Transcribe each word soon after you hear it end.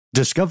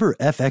Discover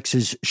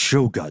FX's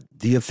Shogun,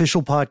 the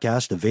official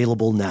podcast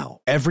available now.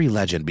 Every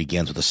legend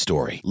begins with a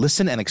story.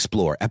 Listen and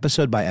explore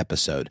episode by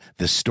episode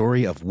the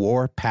story of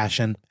war,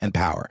 passion, and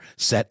power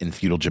set in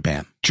feudal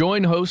Japan.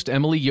 Join host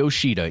Emily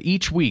Yoshida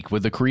each week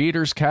with the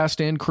creators,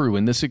 cast, and crew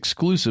in this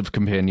exclusive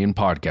companion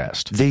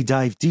podcast. They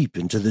dive deep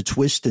into the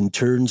twists and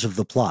turns of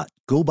the plot,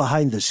 go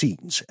behind the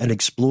scenes, and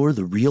explore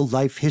the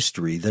real-life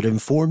history that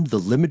informed the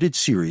limited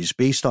series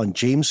based on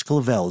James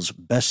Clavell's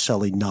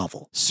best-selling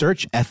novel.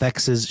 Search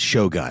FX's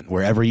Shogun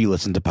wherever you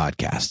listen to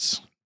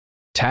podcasts.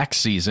 Tax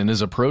season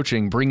is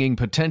approaching, bringing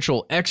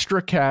potential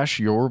extra cash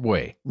your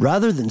way.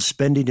 Rather than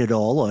spending it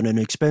all on an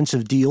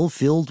expensive deal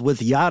filled with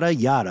yada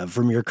yada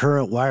from your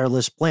current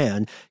wireless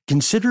plan,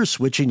 consider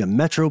switching to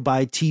Metro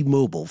by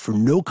T-Mobile for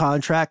no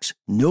contracts,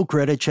 no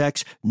credit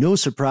checks, no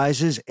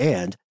surprises,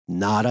 and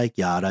nada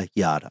yada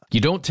yada. You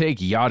don't take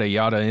yada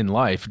yada in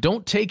life.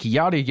 Don't take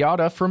yada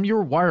yada from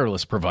your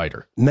wireless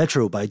provider.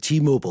 Metro by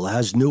T-Mobile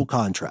has no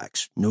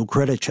contracts, no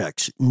credit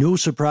checks, no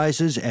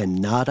surprises,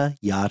 and nada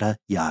yada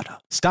yada.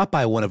 Stop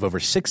by one of over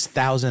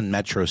 6,000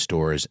 Metro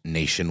stores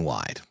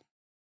nationwide.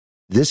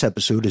 This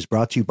episode is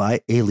brought to you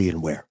by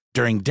Alienware.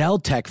 During Dell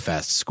Tech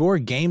Fest, score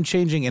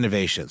game-changing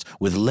innovations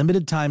with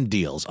limited-time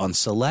deals on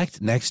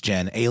select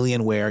next-gen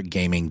Alienware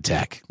gaming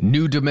tech.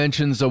 New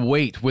dimensions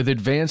await with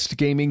advanced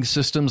gaming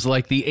systems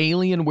like the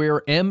Alienware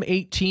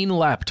M18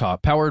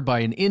 laptop powered by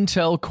an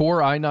Intel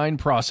Core i9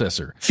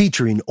 processor.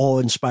 Featuring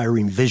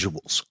awe-inspiring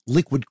visuals,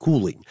 liquid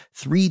cooling,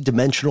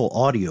 three-dimensional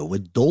audio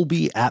with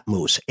Dolby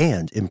Atmos,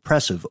 and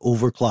impressive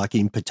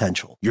overclocking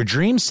potential. Your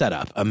dream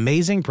setup,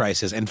 amazing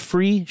prices, and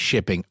free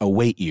shipping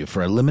await you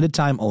for a limited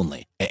time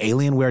only at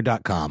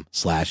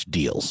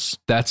Alienware.com/deals.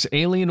 That's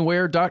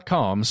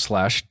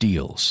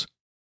Alienware.com/deals.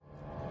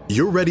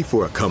 You're ready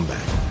for a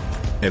comeback.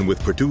 And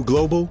with Purdue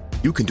Global,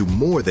 you can do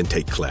more than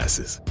take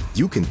classes.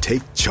 You can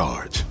take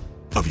charge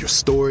of your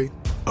story,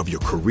 of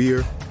your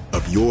career,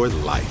 of your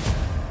life.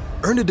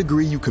 Earn a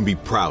degree you can be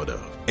proud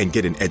of and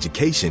get an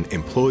education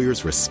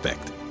employers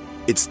respect.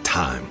 It's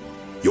time,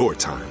 your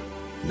time,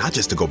 not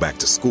just to go back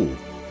to school,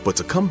 but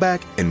to come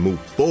back and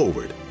move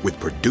forward with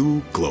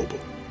Purdue Global,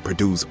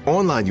 Purdue's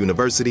online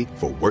university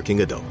for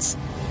working adults.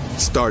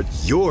 Start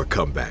your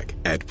comeback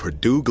at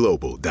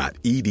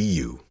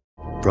purdueglobal.edu.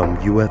 From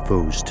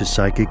UFOs to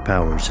psychic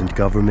powers and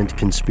government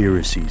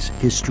conspiracies,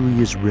 history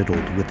is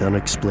riddled with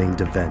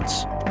unexplained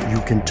events. You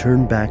can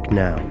turn back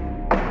now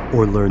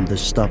or learn the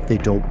stuff they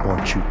don't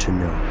want you to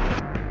know.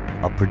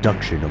 A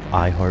production of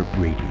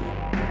iHeartRadio.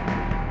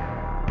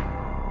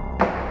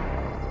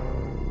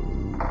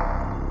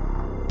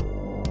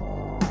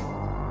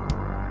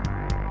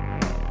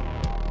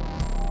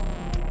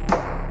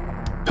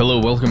 Hello,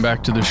 welcome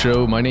back to the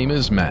show. My name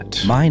is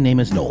Matt. My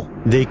name is Noel.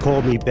 They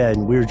call me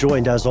Ben. We're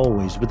joined, as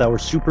always, with our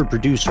super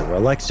producer,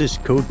 Alexis,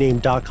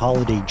 codename Doc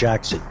Holiday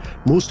Jackson.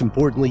 Most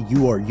importantly,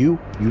 you are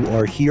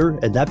here,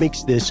 and that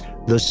makes this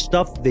the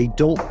stuff they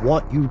don't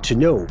want you to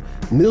know.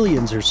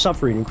 Millions are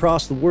suffering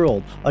across the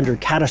world under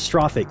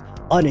catastrophic,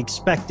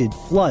 unexpected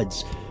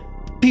floods.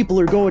 People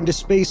are going to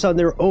space on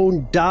their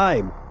own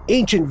dime.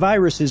 Ancient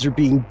viruses are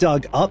being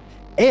dug up,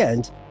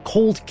 and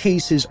cold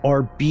cases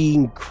are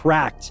being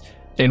cracked.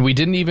 And we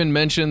didn't even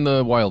mention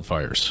the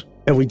wildfires.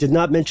 And we did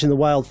not mention the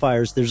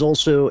wildfires. There's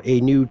also a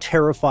new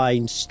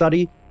terrifying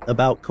study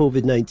about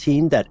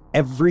COVID-19 that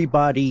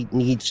everybody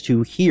needs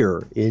to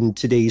hear in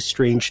today's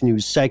Strange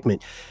News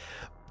segment.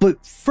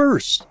 But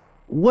first,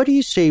 what do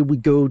you say we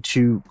go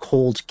to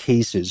cold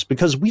cases?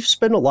 Because we've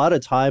spent a lot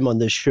of time on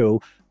this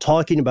show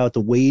talking about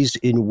the ways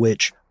in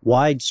which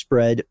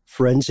widespread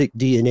forensic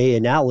DNA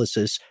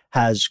analysis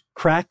has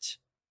cracked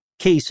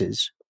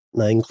cases,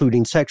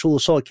 including sexual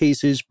assault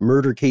cases,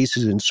 murder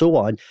cases, and so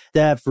on,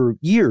 that have for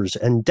years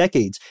and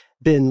decades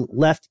been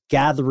left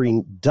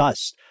gathering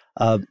dust.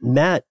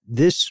 Matt,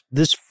 this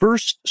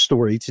first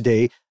story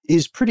today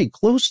is pretty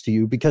close to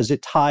you because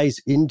it ties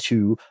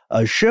into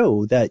a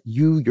show that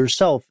you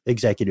yourself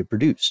executive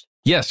produced.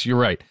 Yes, you're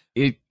right.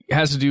 It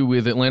has to do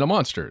with Atlanta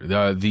Monster,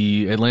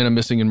 the Atlanta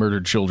missing and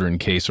murdered children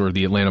case, or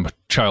the Atlanta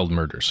child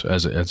murders,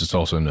 as it's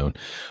also known.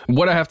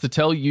 What I have to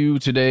tell you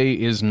today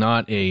is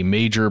not a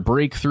major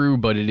breakthrough,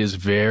 but it is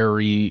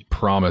very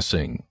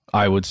promising,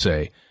 I would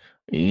say,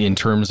 in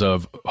terms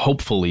of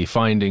hopefully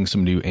finding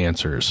some new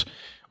answers,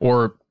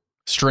 or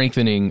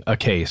strengthening a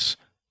case,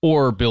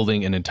 or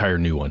building an entire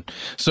new one.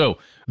 So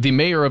the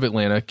mayor of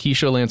Atlanta,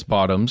 Keisha Lance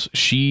Bottoms,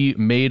 she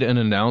made an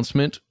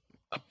announcement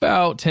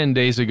about 10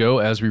 days ago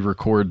as we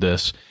record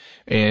this.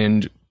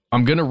 And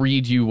I'm going to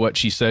read you what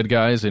she said,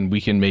 guys, and we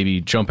can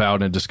maybe jump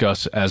out and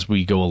discuss as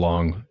we go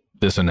along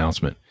this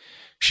announcement.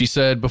 She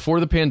said, before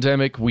the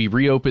pandemic, we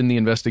reopened the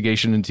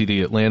investigation into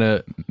the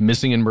Atlanta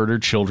missing and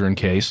murdered children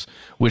case,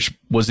 which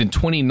was in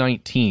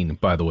 2019,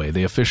 by the way.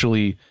 The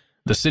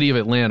city of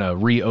Atlanta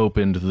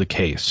reopened the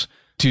case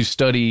to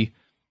study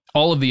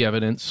all of the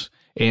evidence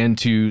and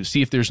to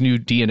see if there's new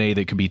DNA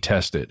that could be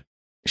tested.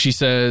 She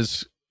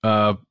says,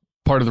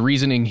 part of the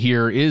reasoning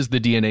here is the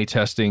DNA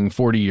testing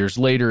 40 years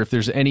later. If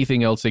there's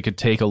anything else they could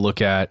take a look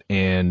at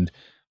and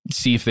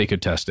see if they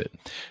could test it.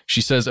 She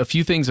says, a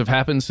few things have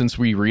happened since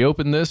we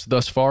reopened this.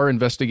 Thus far,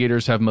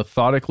 investigators have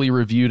methodically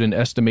reviewed an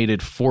estimated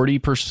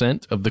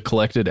 40% of the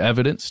collected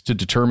evidence to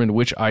determine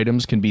which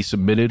items can be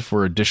submitted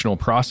for additional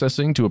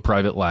processing to a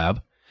private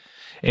lab.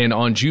 And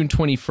on June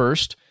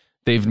 21st,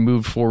 they've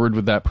moved forward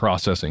with that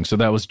processing. So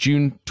that was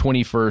June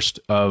 21st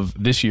of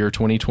this year,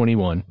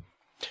 2021.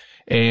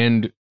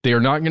 And they are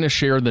not going to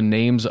share the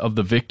names of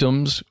the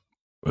victims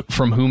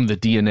from whom the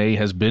DNA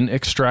has been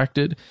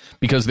extracted,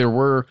 because there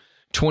were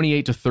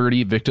 28 to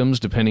 30 victims,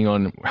 depending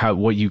on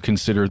what you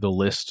consider the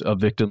list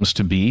of victims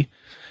to be.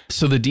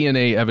 So the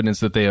DNA evidence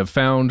that they have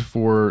found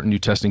for new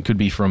testing could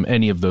be from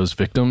any of those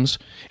victims.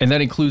 And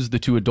that includes the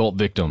 2 adult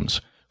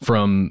victims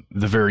from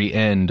the very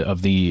end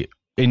of the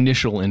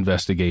initial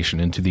investigation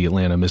into the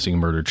Atlanta missing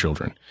and murdered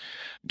children.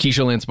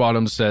 Keisha Lance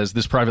Bottoms says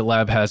this private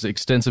lab has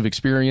extensive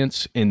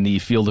experience in the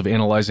field of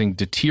analyzing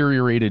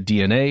deteriorated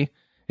DNA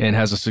and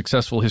has a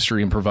successful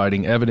history in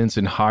providing evidence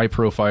in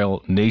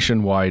high-profile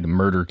nationwide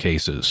murder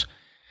cases.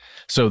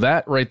 So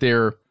that right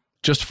there,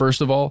 just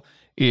first of all,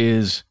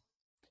 is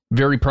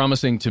very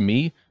promising to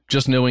me,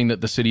 just knowing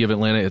that the city of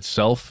Atlanta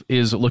itself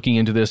is looking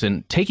into this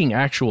and taking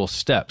actual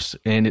steps.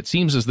 And it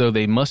seems as though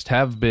they must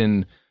have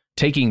been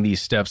taking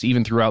these steps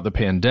even throughout the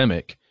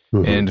pandemic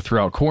and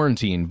throughout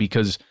quarantine,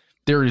 because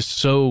there is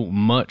so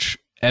much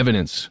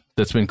evidence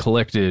that's been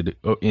collected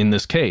in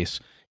this case.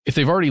 If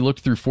they've already looked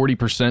through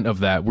 40% of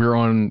that, we're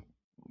on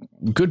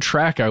good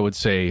track, I would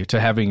say, to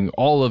having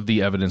all of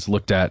the evidence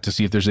looked at to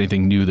see if there's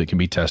anything new that can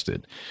be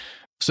tested.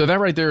 So that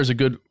right there is a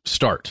good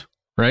start,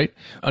 right?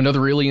 Another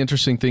really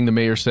interesting thing the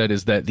mayor said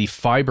is that the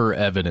fiber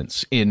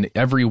evidence in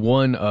every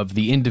one of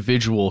the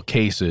individual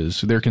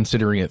cases, they're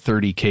considering it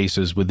 30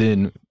 cases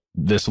within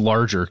this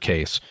larger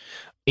case.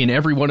 In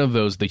every one of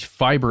those, the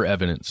fiber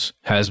evidence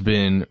has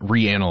been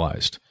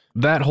reanalyzed.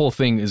 That whole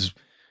thing is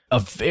a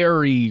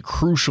very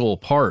crucial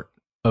part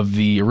of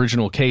the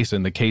original case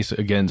and the case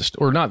against,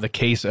 or not the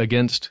case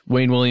against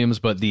Wayne Williams,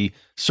 but the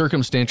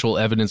circumstantial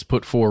evidence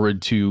put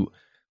forward to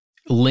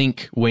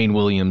link Wayne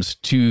Williams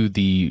to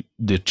the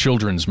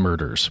children's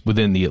murders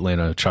within the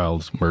Atlanta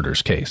child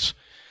murders case.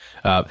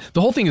 The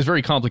whole thing is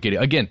very complicated.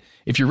 Again,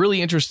 if you're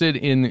really interested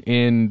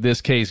in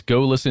this case,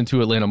 go listen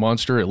to Atlanta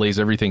Monster. It lays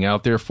everything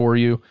out there for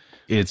you.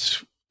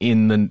 It's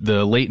in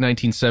the late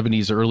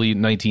 1970s, early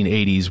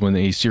 1980s, when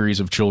a series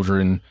of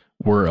children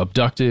were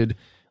abducted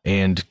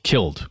and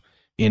killed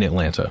in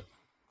Atlanta.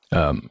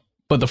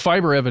 But the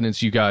fiber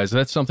evidence, you guys,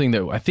 that's something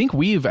that I think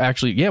we've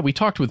actually, we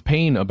talked with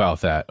Payne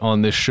about that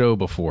on this show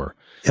before.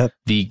 Yep.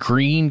 The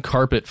green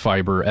carpet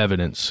fiber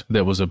evidence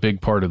that was a big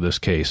part of this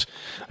case.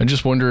 I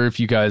just wonder if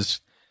you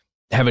guys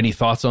have any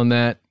thoughts on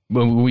that.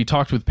 When we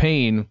talked with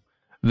Payne,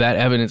 that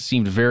evidence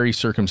seemed very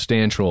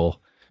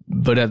circumstantial,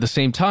 but at the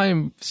same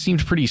time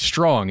seemed pretty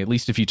strong, at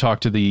least if you talk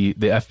to the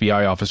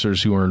FBI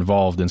officers who were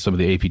involved and some of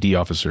the APD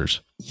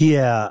officers.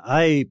 Yeah,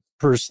 I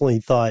personally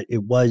thought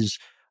it was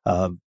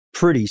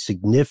pretty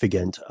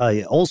significant.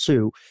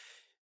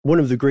 One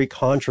of the great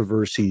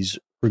controversies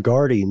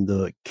regarding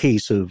the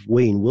case of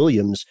Wayne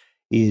Williams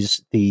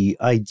is the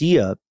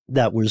idea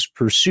that was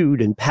pursued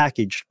and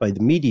packaged by the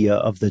media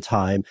of the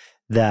time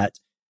that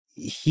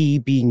he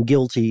being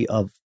guilty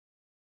of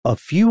a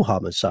few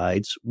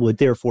homicides would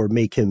therefore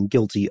make him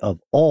guilty of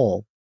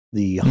all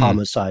the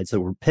homicides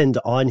that were pinned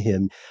on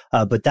him.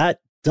 But that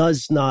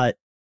does not,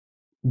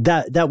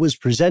 that was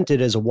presented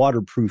as a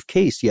waterproof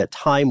case, yet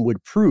time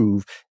would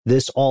prove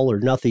this all or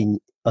nothing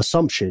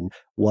assumption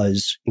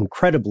was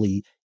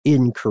incredibly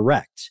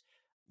incorrect.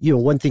 You know,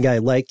 one thing I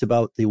liked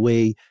about the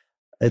way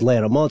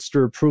Atlanta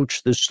Monster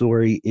approached this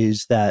story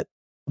is that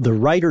the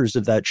writers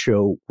of that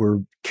show were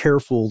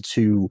careful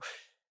to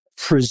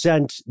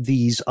present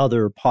these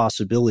other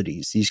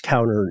possibilities, these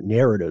counter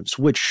narratives,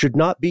 which should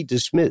not be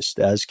dismissed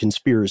as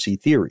conspiracy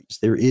theories.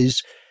 There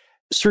is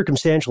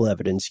circumstantial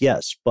evidence,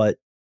 yes, but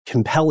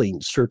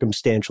compelling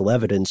circumstantial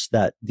evidence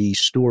that the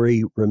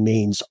story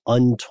remains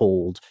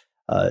untold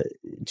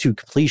to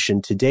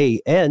completion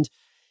today. And,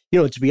 you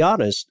know, to be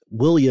honest,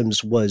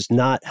 Williams was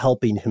not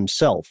helping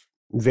himself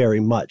very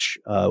much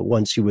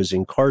once he was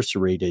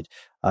incarcerated.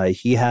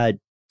 He had,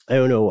 I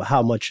don't know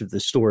how much of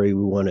the story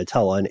we want to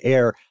tell on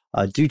air.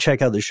 Do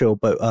check out the show,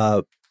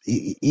 but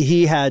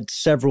he had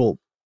several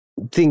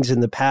things in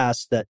the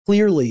past that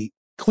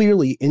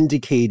clearly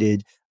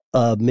indicated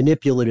a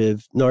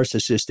manipulative,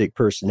 narcissistic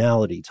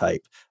personality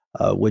type,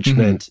 which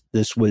meant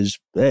this was,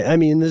 I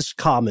mean, this is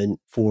common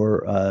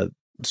for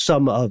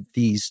some of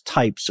these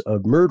types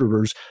of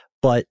murderers,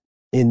 but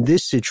in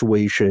this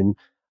situation,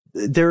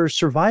 there are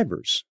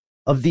survivors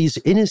of these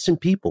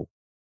innocent people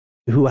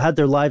who had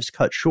their lives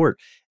cut short,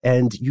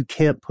 and you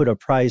can't put a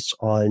price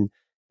on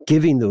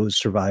giving those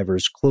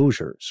survivors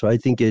closure. So I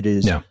think it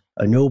is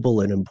a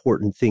noble and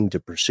important thing to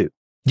pursue.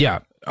 Yeah,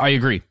 I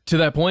agree. To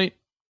that point,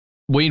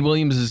 Wayne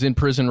Williams is in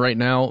prison right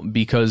now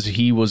because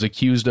he was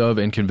accused of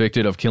and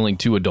convicted of killing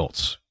two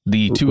adults.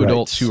 The two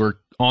adults who are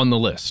on the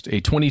list,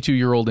 a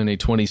 22-year-old and a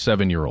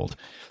 27-year-old.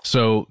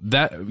 So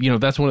that,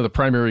 that's one of the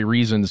primary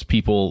reasons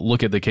people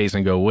look at the case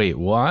and go, wait,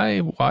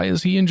 why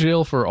is he in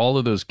jail for all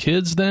of those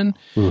kids then?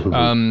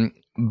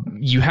 Mm-hmm.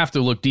 You have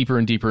to look deeper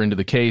and deeper into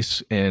the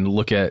case and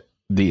look at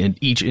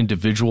each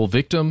individual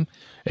victim.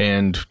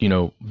 And,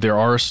 there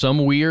are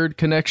some weird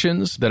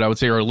connections that I would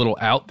say are a little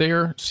out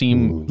there,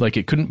 seem like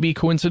it couldn't be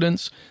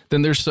coincidence.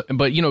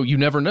 But you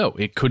never know.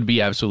 It could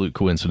be absolute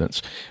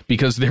coincidence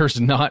because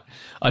there's not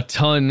a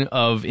ton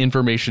of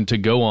information to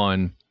go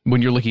on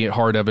when you're looking at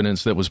hard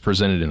evidence that was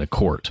presented in a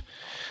court.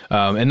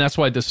 And that's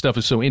why this stuff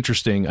is so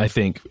interesting, I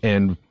think.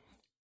 And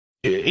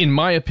in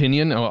my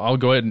opinion, I'll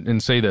go ahead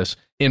and say this.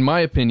 In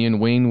my opinion,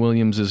 Wayne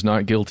Williams is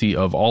not guilty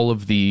of all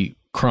of the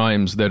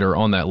crimes that are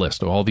on that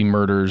list, of all the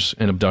murders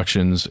and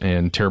abductions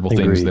and terrible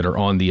things that are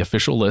on the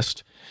official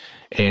list.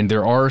 And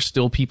there are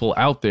still people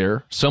out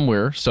there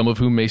somewhere, some of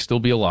whom may still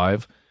be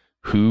alive,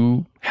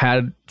 who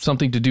had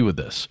something to do with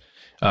this,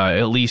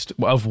 at least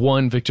of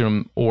one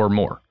victim or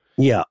more.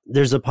 Yeah,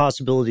 there's a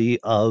possibility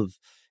of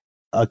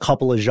a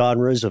couple of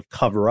genres of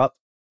cover-up,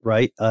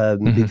 right?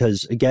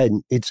 Because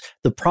again,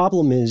 the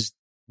problem is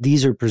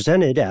these are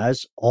presented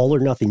as all or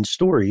nothing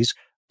stories,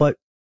 but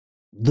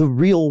the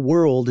real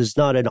world is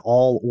not an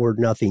all or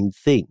nothing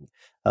thing.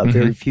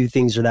 Very few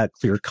things are that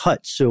clear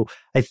cut. So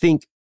I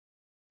think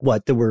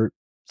there were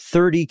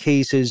 30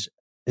 cases,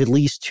 at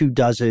least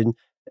 24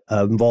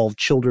 involved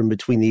children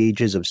between the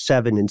ages of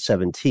 7 and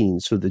 17.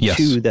 So the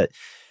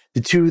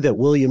two that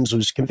Williams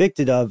was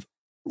convicted of,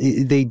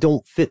 they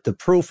don't fit the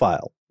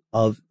profile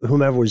of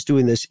whomever was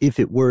doing this if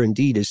it were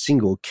indeed a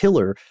single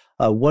killer.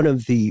 One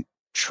of the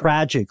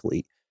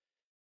tragically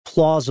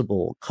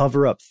plausible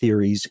cover-up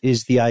theories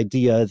is the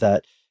idea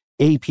that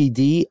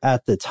APD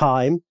at the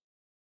time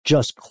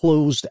just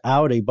closed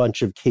out a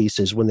bunch of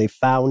cases when they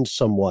found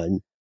someone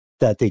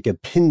that they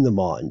could pin them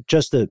on,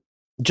 just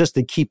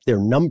to keep their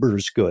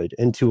numbers good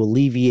and to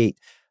alleviate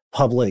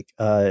public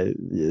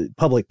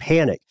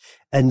panic.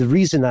 And the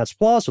reason that's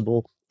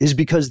plausible is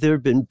because there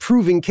have been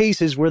proven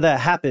cases where that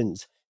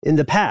happened in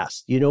the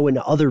past, in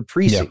other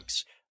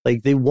precincts. Yeah.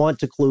 Like they want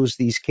to close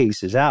these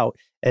cases out,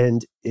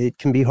 and it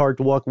can be hard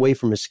to walk away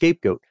from a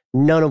scapegoat,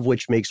 none of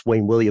which makes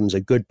Wayne Williams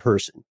a good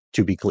person,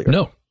 to be clear.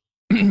 No,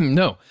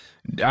 no,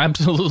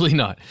 absolutely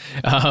not.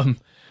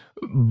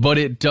 But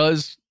it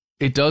does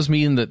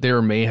mean that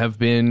there may have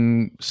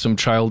been some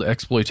child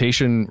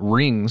exploitation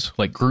rings,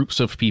 like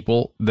groups of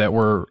people that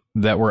were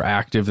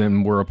active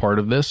and were a part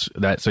of this.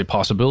 That's a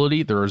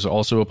possibility. There is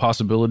also a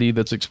possibility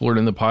that's explored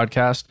in the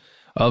podcast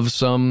of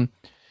some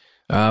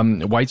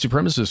white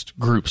supremacist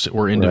groups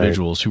or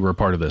individuals who were a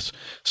part of this.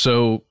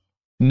 So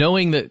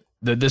knowing that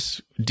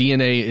this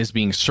DNA is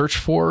being searched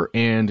for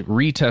and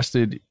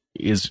retested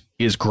is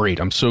great.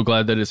 I'm so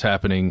glad that it's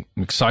happening.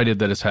 I'm excited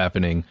that it's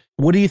happening.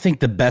 What do you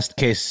think the best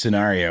case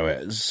scenario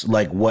is?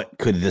 Like, what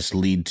could this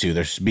lead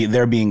to?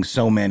 There being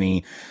so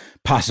many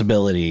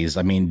possibilities.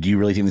 I mean, do you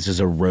really think this is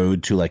a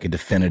road to like a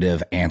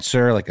definitive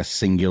answer, like a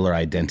singular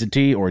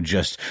identity, or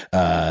just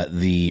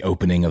the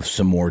opening of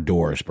some more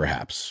doors,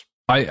 perhaps?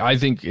 I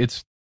think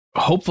it's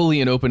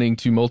hopefully an opening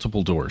to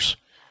multiple doors,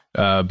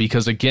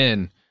 because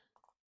again,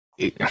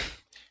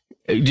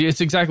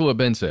 it's exactly what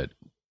Ben said.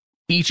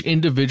 Each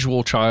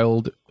individual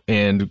child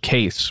and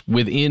case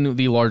within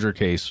the larger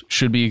case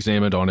should be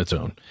examined on its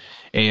own.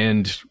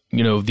 And,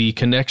 the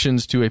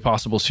connections to a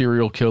possible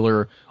serial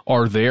killer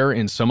are there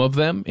in some of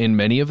them, in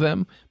many of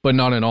them, but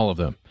not in all of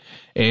them.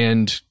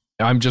 And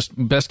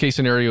best case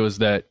scenario is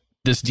that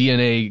this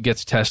DNA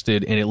gets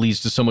tested and it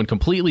leads to someone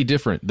completely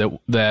different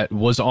that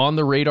was on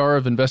the radar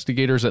of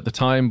investigators at the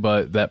time,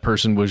 but that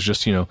person was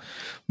just,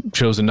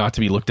 chosen not to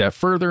be looked at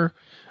further.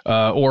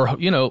 Or,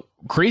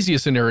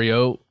 craziest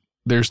scenario,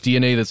 there's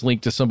DNA that's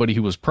linked to somebody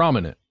who was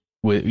prominent,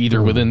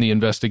 either within the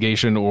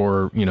investigation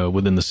or,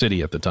 within the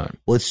city at the time.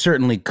 Well, it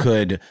certainly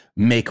could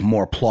make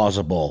more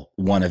plausible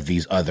one of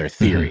these other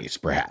theories,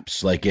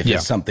 perhaps. Like if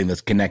it's something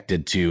that's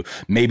connected to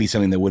maybe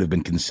something that would have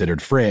been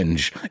considered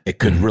fringe, it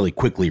could really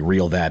quickly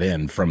reel that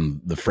in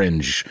from the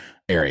fringe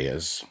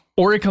areas.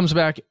 Or it comes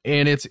back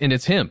and it's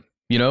him,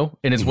 and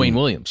it's Wayne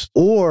Williams.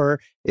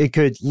 Or it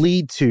could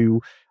lead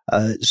to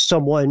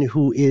someone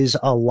who is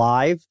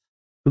alive,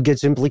 who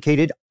gets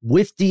implicated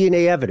with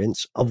DNA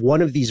evidence of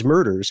one of these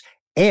murders,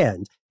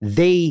 and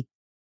they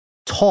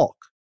talk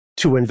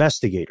to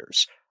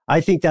investigators.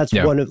 I think that's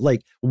one of,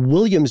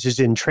 Williams is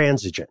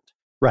intransigent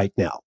right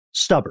now,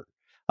 stubborn,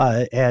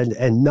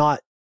 and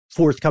not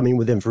forthcoming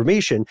with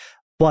information.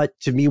 But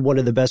to me, one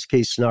of the best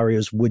case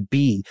scenarios would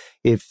be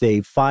if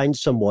they find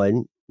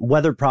someone,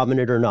 whether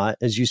prominent or not,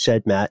 as you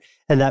said, Matt,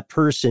 and that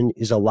person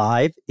is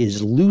alive,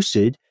 is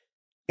lucid,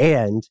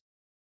 and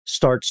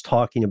starts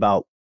talking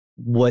about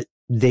what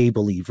they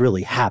believe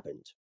really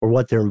happened or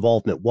what their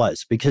involvement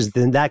was, because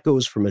then that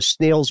goes from a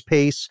snail's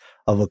pace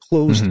of a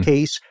closed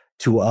case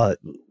to a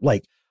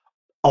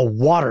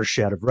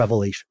watershed of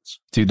revelations.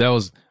 Dude, that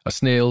was a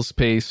snail's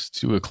pace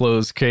to a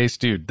closed case.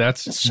 Dude,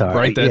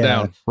 write that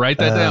down. Write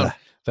that down.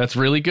 That's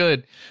really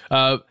good.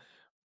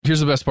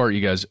 Here's the best part,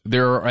 you guys.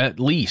 There are at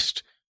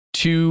least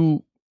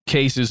 2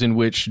 cases in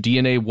which new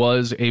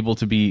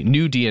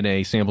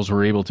DNA samples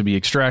were able to be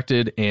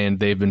extracted, and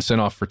they've been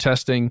sent off for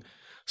testing.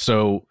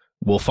 So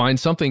we'll find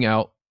something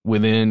out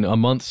within a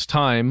month's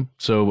time,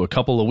 so a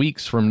couple of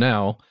weeks from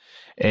now,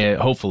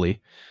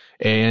 hopefully.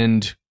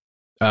 And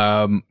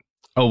what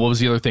was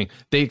the other thing?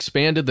 They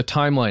expanded the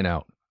timeline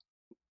out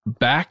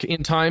back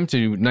in time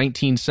to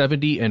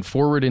 1970 and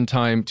forward in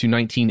time to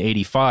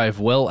 1985,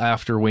 well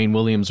after Wayne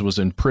Williams was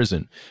in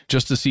prison,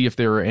 just to see if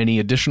there were any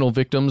additional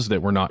victims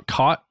that were not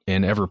caught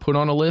and ever put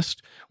on a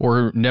list,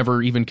 or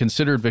never even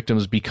considered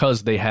victims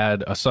because they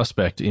had a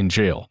suspect in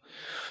jail.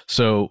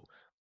 So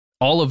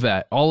all of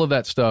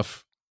that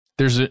stuff,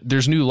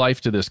 there's new life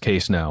to this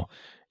case now,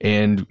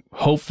 and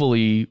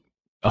hopefully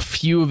a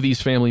few of these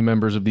family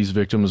members of these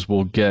victims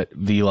will get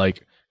the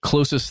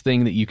closest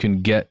thing that you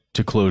can get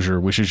to closure,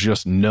 which is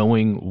just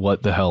knowing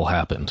what the hell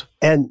happened.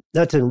 And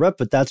not to interrupt,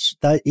 but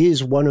that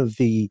is one of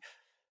the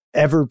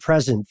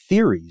ever-present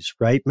theories,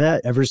 right,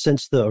 Matt? Ever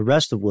since the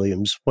arrest of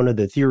Williams, one of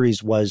the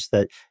theories was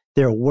that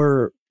there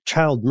were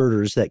child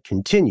murders that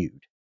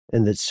continued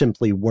and that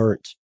simply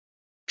weren't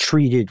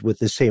treated with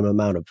the same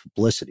amount of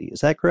publicity.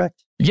 Is that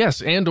correct?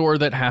 Yes, and or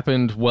that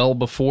happened well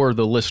before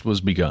the list was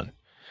begun.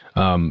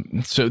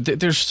 So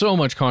there's so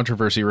much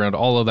controversy around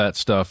all of that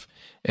stuff.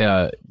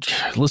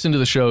 Listen to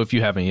the show if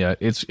you haven't yet.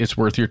 It's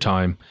worth your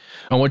time.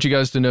 I want you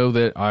guys to know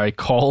that I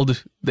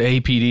called the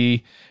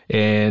APD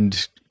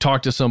and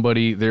talked to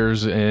somebody.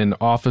 There's an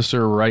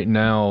officer right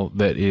now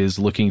that is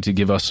looking to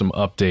give us some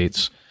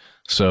updates.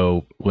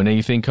 So when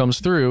anything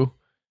comes through,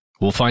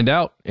 we'll find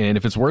out. And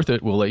if it's worth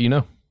it, we'll let you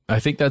know. I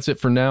think that's it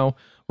for now.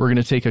 We're going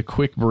to take a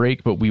quick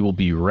break, but we will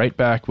be right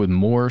back with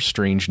more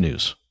strange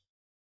news.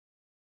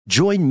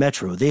 Join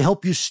Metro. They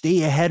help you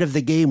stay ahead of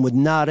the game with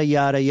nada,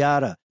 yada,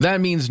 yada. That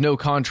means no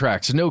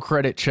contracts, no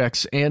credit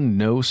checks, and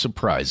no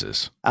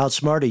surprises.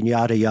 Outsmarting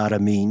yada, yada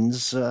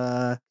means,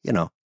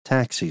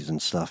 taxis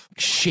and stuff.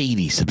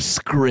 Shady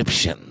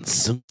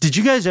subscriptions. Did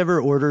you guys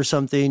ever order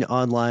something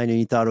online and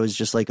you thought it was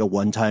just like a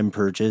one-time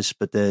purchase,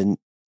 but then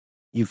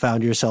you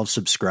found yourself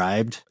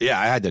subscribed? Yeah,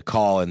 I had to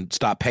call and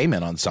stop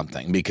payment on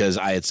something because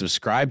I had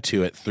subscribed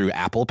to it through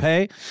Apple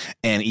Pay.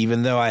 And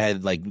even though I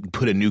had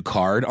put a new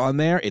card on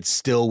there, it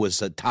still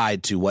was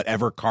tied to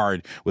whatever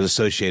card was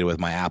associated with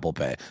my Apple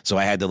Pay. So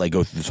I had to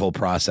go through this whole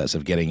process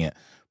of getting it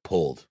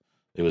pulled.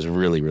 It was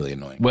really, really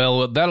annoying.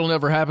 Well, that'll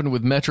never happen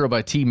with Metro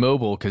by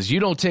T-Mobile because you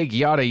don't take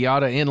yada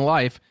yada in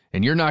life,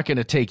 and you're not going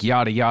to take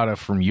yada yada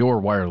from your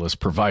wireless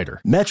provider.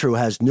 Metro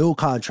has no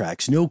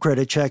contracts, no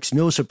credit checks,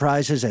 no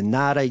surprises, and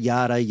nada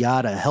yada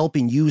yada,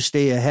 helping you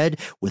stay ahead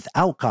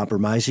without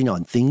compromising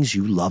on things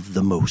you love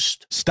the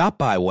most. Stop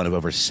by one of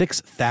over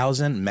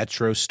 6,000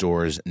 Metro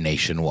stores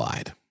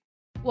nationwide.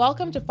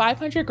 Welcome to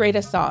 500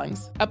 Greatest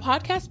Songs, a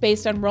podcast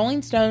based on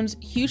Rolling Stone's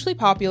hugely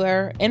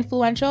popular,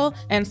 influential,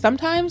 and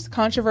sometimes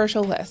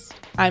controversial list.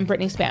 I'm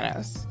Brittany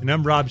Spanos. And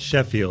I'm Rob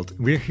Sheffield.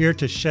 We're here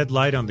to shed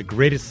light on the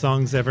greatest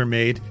songs ever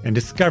made and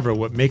discover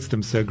what makes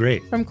them so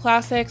great. From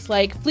classics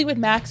like Fleetwood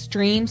Mac's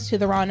Dreams to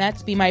the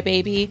Ronettes' Be My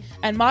Baby,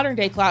 and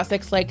modern-day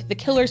classics like The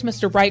Killers'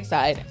 Mr.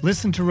 Brightside.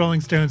 Listen to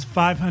Rolling Stone's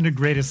 500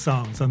 Greatest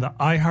Songs on the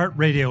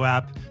iHeartRadio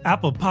app,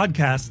 Apple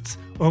Podcasts,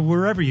 or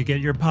wherever you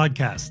get your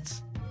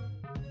podcasts.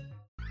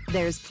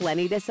 There's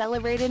plenty to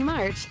celebrate in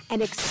March and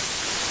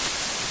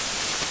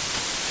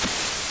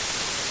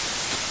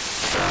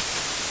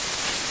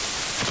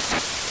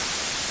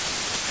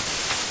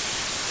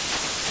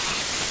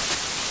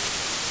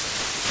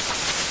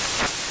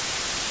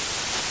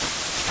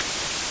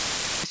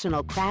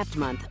National Craft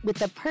Month with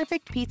the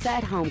perfect pizza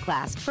at home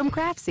class from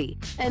Craftsy.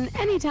 And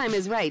anytime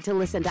is right to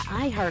listen to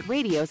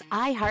iHeartRadio's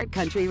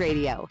iHeartCountry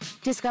Radio.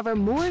 Discover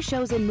more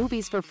shows and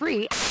movies for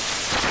free.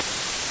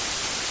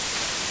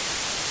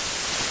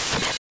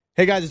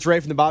 Hey guys, it's Ray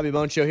from the Bobby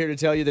Bones Show here to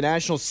tell you the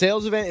national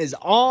sales event is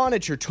on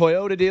at your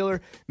Toyota dealer,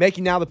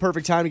 making now the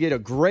perfect time to get a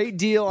great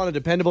deal on a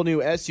dependable new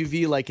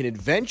SUV like an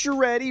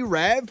adventure-ready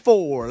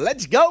RAV4.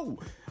 Let's go!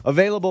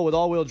 Available with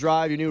all-wheel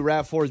drive, your new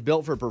RAV4 is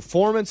built for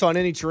performance on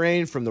any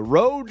terrain, from the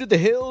road to the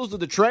hills to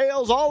the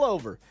trails, all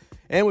over.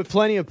 And with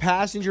plenty of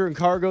passenger and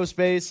cargo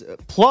space,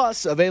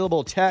 plus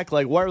available tech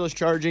like wireless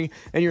charging,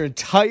 and your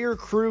entire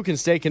crew can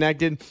stay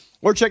connected.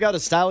 Or check out a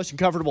stylish and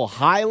comfortable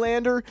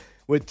Highlander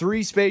with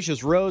 3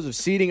 spacious rows of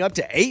seating, up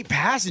to 8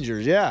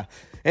 passengers, yeah.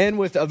 And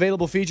with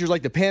available features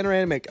like the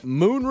panoramic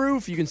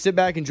moonroof, you can sit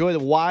back and enjoy the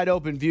wide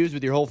open views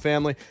with your whole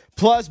family.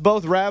 Plus,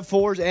 both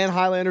RAV4s and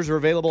Highlanders are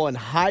available in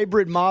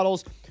hybrid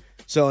models.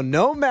 So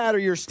no matter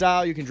your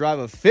style, you can drive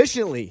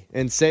efficiently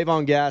and save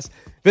on gas.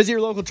 Visit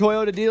your local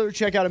Toyota dealer.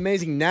 Check out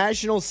amazing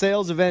national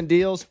sales event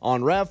deals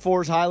on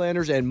RAV4s,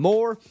 Highlanders, and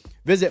more.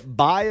 Visit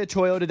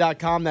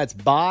buyatoyota.com. That's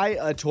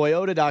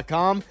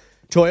buyatoyota.com.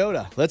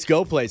 Toyota, let's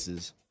go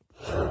places.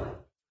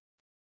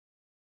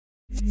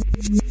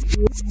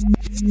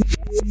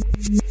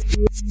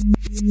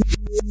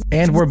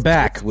 And we're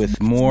back with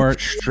more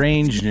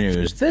strange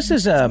news. This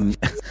is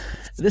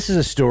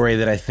a story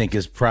that I think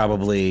has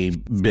probably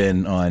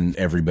been on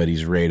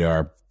everybody's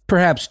radar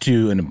perhaps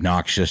to an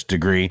obnoxious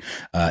degree,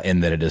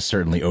 in that it has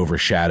certainly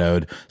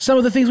overshadowed some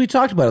of the things we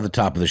talked about at the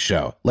top of the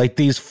show, like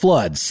these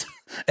floods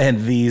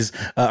and these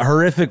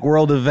horrific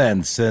world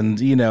events and,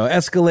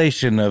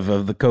 escalation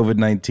of the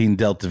COVID-19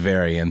 Delta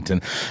variant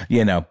and,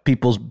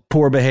 people's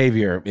poor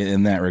behavior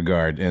in that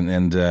regard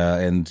and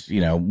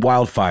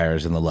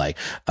wildfires and the like.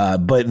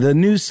 But the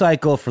news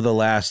cycle for the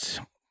last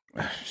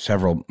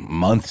several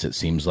months, it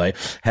seems like,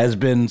 has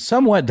been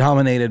somewhat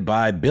dominated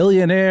by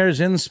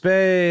billionaires in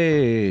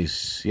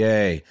space.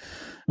 Yay.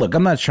 Look,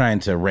 I'm not trying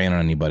to rain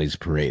on anybody's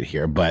parade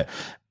here, but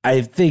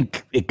I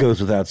think it goes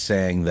without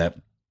saying that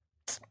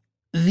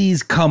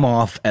these come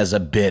off as a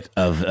bit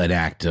of an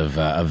act of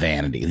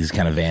vanity, these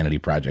kind of vanity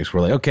projects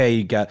where, like,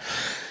 okay,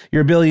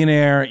 you're a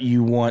billionaire,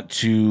 you want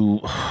to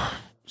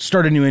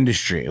start a new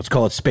industry. Let's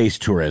call it space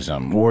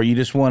tourism, or you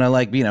just want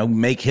to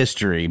make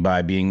history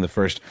by being the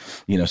first,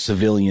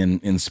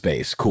 civilian in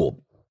space.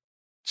 Cool.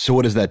 So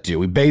what does that do?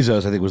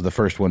 Bezos, I think, was the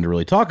first one to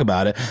really talk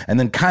about it. And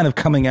then kind of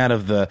coming out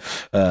of the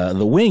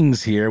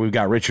wings here, we've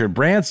got Richard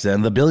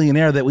Branson, the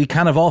billionaire that we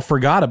kind of all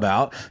forgot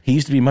about. He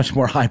used to be a much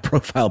more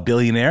high-profile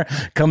billionaire.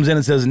 Comes in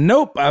and says,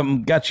 nope,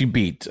 got you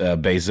beat,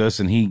 Bezos.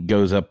 And he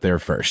goes up there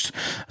first.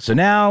 So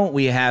now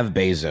we have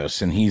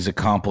Bezos, and he's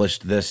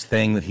accomplished this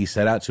thing that he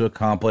set out to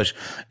accomplish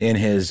in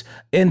his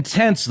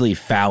intensely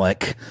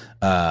phallic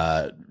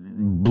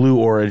Blue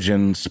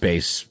Origin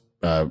space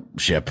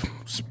ship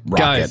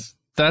rocket.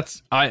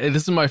 Guys,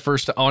 this is my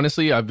first.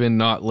 Honestly, I've been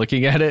not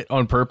looking at it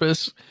on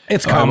purpose.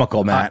 It's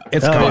comical, Matt.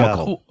 It's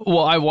comical.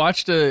 Well, I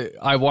watched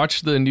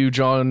the new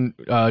Jon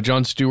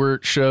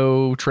Stewart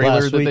show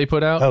trailer that they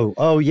put out.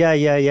 Oh,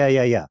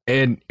 yeah.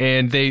 And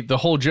the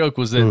whole joke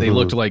was that they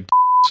looked like,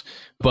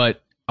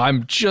 but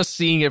I'm just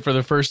seeing it for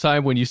the first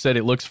time when you said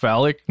it looks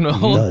phallic. No,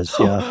 it does,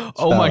 yeah.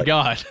 Oh my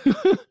God.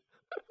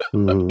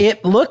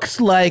 It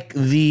looks like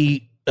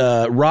the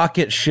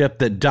rocket ship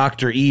that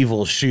Dr.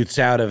 Evil shoots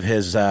out of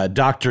his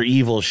Dr.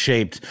 Evil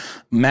shaped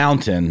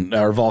mountain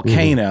or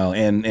volcano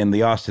in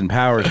the Austin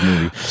Powers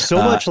movie. So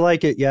much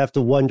like it, you have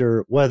to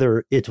wonder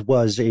whether it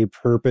was a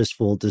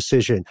purposeful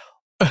decision.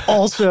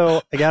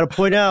 Also, I got to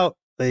point out,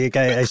 like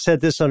I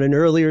said this on an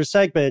earlier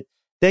segment,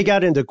 they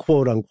got into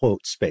quote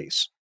unquote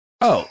space.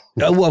 Oh,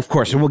 well, of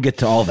course, and we'll get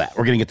to all that.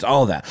 We're going to get to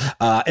all that.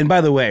 And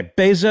by the way,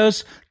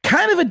 Bezos,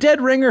 kind of a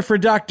dead ringer for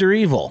Dr.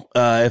 Evil,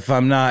 if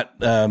I'm not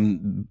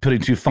putting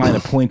too fine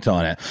a point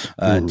on it.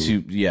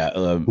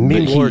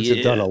 Meme lords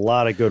have done a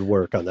lot of good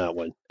work on that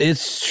one.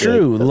 It's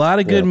true. A lot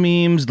of good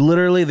memes.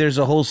 Literally, there's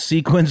a whole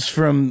sequence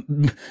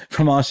from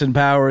Austin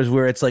Powers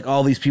where it's like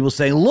all these people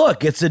saying,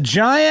 look, it's a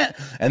giant.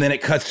 And then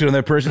it cuts to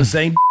another person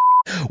saying,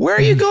 where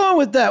are you going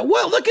with that?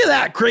 Well, look at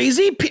that,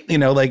 crazy.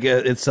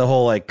 It's a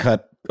whole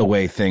cut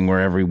away thing where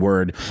every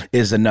word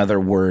is another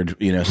word,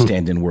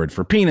 stand-in word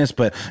for penis,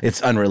 but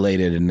it's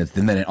unrelated, and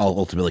then it all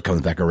ultimately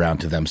comes back around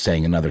to them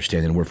saying another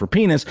stand-in word for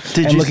penis.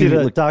 Did you see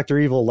the Dr.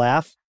 Evil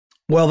laugh?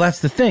 Well,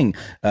 that's the thing,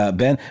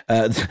 Ben.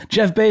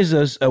 Jeff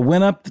Bezos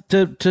went up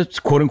to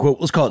quote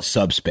unquote, let's call it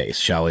subspace,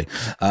 shall we?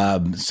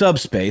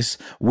 Subspace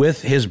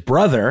with his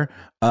brother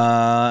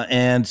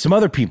and some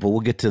other people.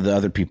 We'll get to the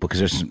other people because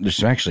there's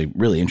some actually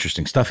really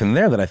interesting stuff in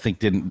there that I think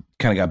kind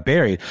of got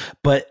buried.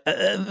 But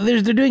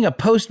they're doing a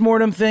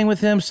postmortem thing with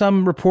him,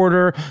 some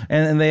reporter,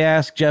 and they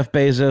ask Jeff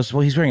Bezos.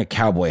 Well, he's wearing a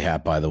cowboy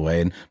hat, by the way,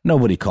 and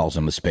nobody calls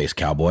him a space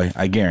cowboy.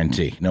 I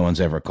guarantee no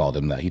one's ever called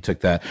him that. He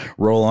took that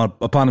role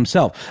upon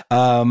himself.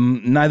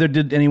 Neither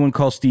did anyone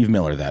call Steve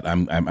Miller that.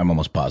 I'm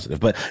almost positive.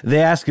 But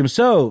they ask him,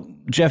 so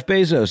Jeff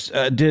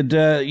Bezos, did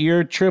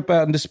your trip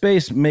out into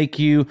space make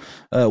you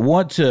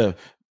want to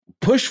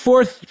push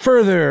forth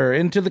further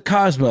into the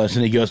cosmos?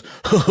 And he goes,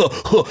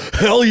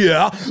 hell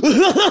yeah.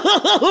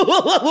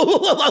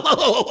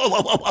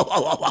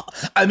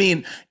 I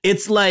mean,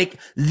 it's like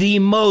the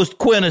most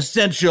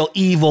quintessential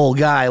evil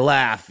guy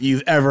laugh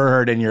you've ever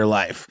heard in your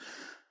life.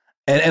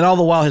 And all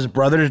the while, his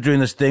brother is doing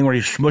this thing where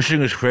he's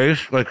smushing his face,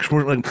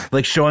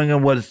 like showing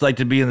him what it's like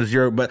to be in the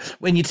zero. But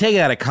when you take it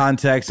out of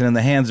context and in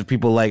the hands of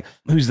people like,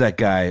 who's that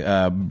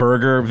guy?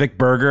 Vic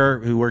Berger,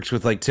 who works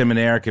with Tim and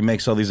Eric and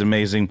makes all these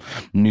amazing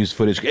news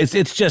footage.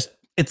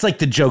 It's like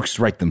the jokes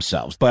write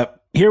themselves.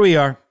 But here we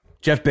are.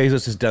 Jeff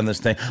Bezos has done this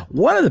thing.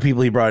 One of the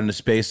people he brought into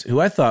space, who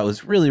I thought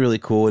was really, really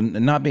cool and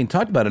not being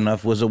talked about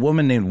enough, was a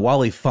woman named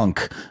Wally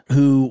Funk,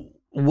 who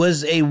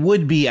was a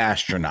would-be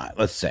astronaut.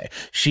 Let's say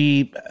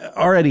she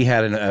already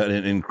had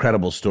an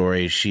incredible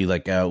story. She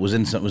was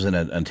in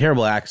a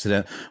terrible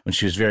accident when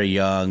she was very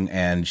young,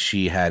 and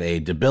she had a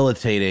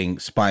debilitating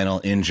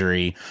spinal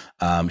injury.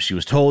 She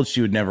was told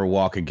she would never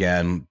walk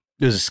again.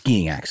 It was a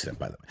skiing accident,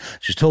 by the way.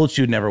 She was told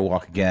she would never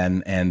walk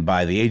again, and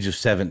by the age of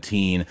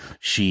 17,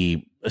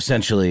 she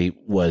essentially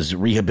was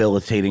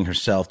rehabilitating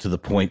herself to the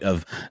point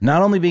of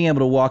not only being able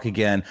to walk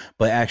again,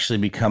 but actually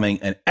becoming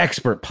an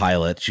expert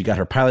pilot. She got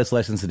her pilot's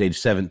license at age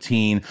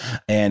 17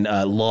 and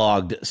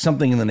logged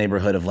something in the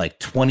neighborhood of like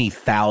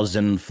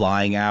 20,000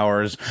 flying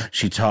hours.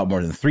 She taught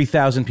more than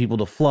 3,000 people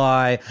to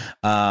fly.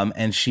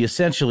 And she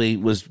essentially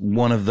was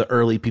one of the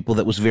early people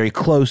that was very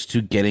close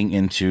to getting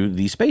into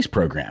the space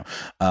program.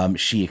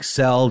 She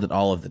excelled at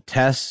all of the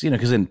tests,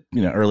 because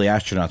early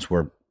astronauts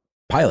were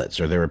pilots,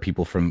 or there were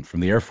people from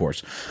the Air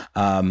Force.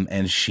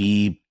 And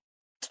she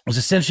was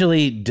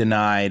essentially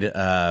denied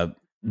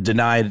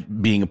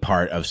being a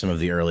part of some of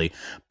the early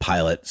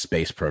pilot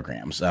space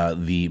programs.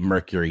 The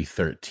Mercury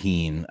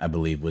 13, I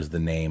believe, was the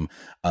name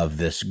of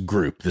this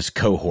group, this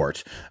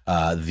cohort.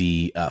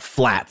 The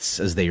Flats,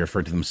 as they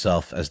refer to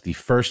themselves as the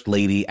First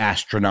Lady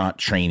Astronaut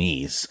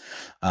Trainees.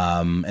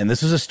 And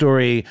this is a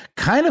story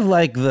kind of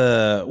like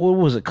what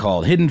was it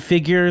called? Hidden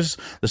Figures,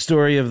 the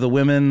story of the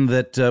women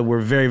that were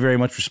very, very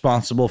much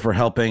responsible for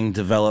helping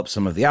develop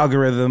some of the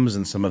algorithms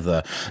and some of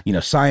the,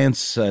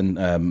 science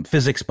and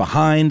physics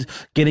behind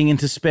getting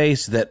into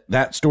space.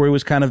 That story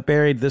was kind of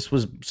buried. This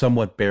was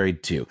somewhat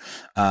buried too.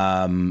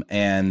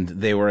 And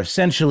they were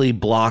essentially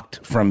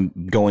blocked from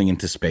going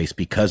into space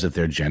because of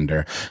their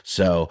gender.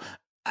 So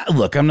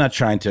look, I'm not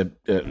trying to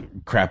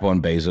crap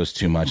on Bezos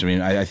too much. I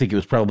mean, I think it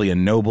was probably a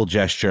noble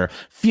gesture.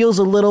 Feels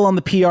a little on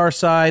the PR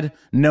side,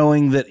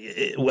 knowing that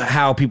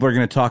how people are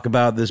going to talk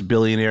about this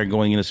billionaire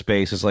going into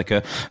space is like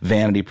a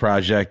vanity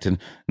project, and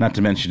not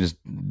to mention his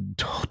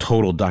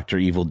total Dr.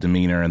 Evil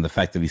demeanor and the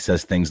fact that he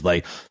says things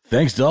like,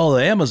 thanks to all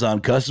the Amazon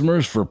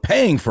customers for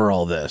paying for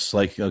all this.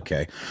 Like,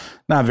 okay,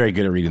 not very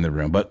good at reading the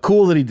room, but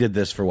cool that he did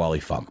this for Wally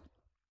Funk.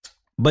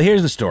 But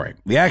here's the story.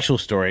 The actual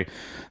story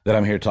that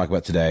I'm here to talk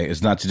about today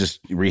is not to just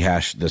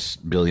rehash this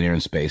billionaire in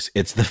space.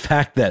 It's the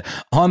fact that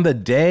on the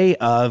day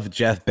of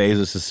Jeff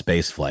Bezos'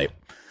 space flight,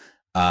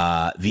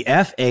 the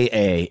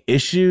FAA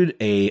issued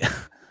a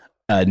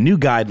new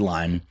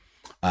guideline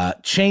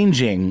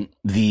changing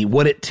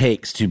what it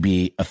takes to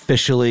be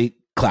officially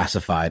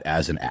classified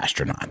as an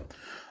astronaut.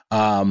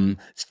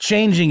 It's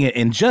changing it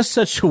in just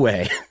such a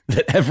way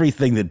that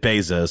everything that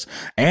Bezos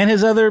and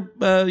his other,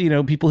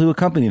 people who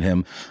accompanied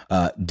him,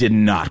 did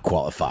not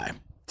qualify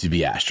to be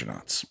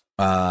astronauts.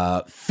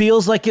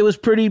 Feels like it was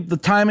the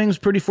timing's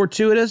pretty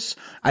fortuitous.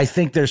 I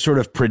think they're sort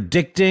of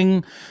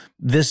predicting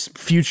this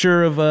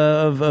future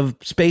of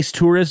space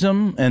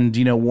tourism and,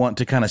 want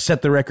to kind of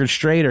set the record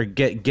straight or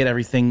get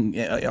everything,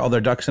 all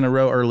their ducks in a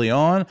row early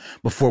on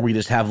before we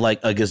just have like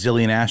a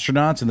gazillion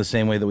astronauts in the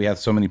same way that we have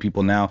so many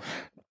people now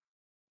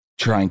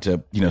trying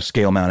to,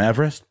 scale Mount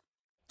Everest.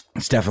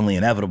 It's definitely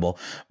inevitable.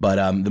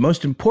 But the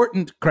most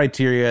important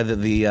criteria that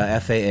the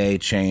FAA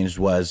changed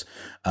was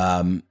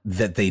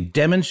that they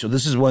demonstrate,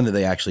 this is one that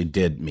they actually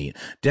did meet,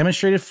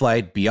 demonstrated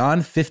flight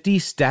beyond 50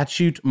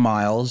 statute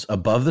miles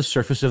above the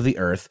surface of the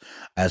Earth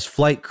as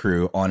flight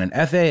crew on an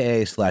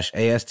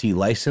FAA/AST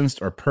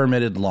licensed or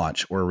permitted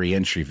launch or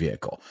reentry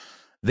vehicle.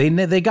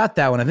 They got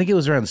that one. I think it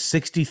was around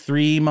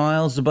 63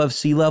 miles above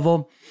sea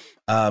level.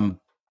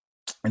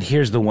 And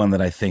here's the one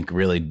that I think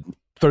really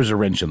throws a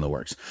wrench in the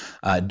works.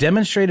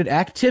 Demonstrated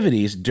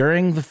activities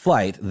during the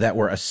flight that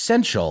were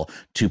essential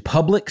to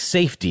public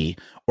safety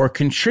or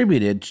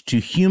contributed to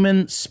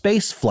human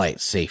spaceflight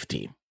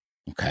safety.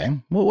 Okay.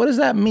 Well, what does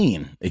that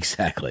mean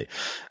exactly?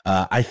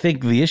 I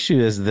think the issue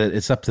is that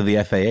it's up to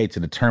the FAA to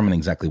determine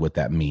exactly what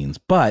that means.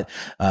 But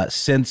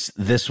since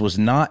this was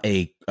not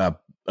a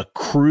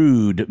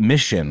crewed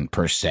mission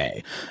per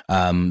se,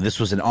 this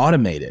was an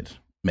automated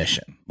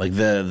mission. Like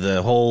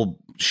the whole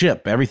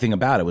ship, everything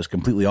about it was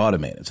completely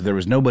automated. So there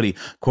was nobody,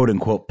 quote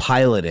unquote,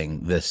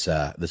 piloting this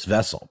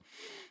vessel.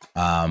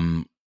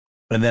 And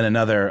then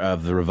another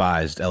of the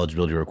revised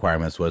eligibility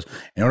requirements was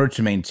in order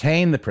to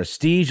maintain the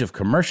prestige of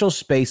commercial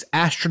space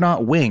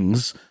astronaut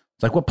wings,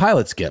 it's like what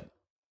pilots get,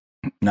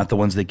 not the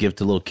ones they give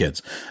to little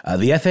kids.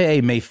 The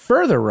FAA may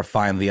further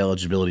refine the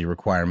eligibility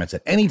requirements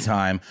at any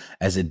time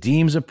as it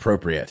deems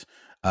appropriate.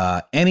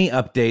 Any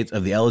updates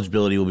of the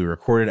eligibility will be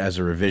recorded as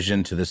a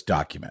revision to this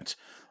document.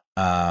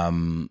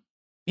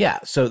 Yeah,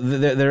 so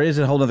there is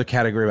a whole other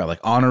category about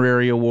like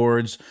honorary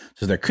awards.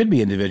 So there could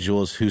be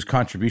individuals whose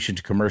contribution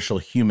to commercial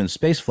human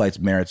space flights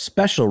merits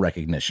special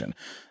recognition.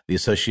 The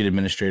Associate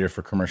Administrator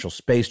for Commercial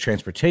Space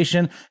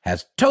Transportation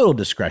has total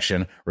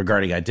discretion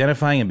regarding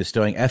identifying and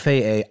bestowing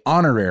FAA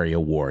honorary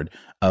award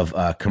of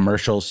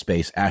commercial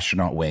space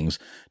astronaut wings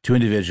to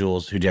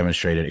individuals who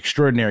demonstrated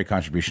extraordinary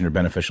contribution or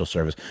beneficial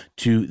service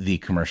to the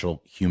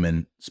commercial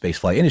human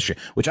spaceflight industry,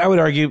 which I would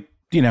argue,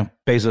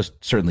 Bezos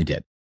certainly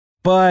did.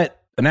 But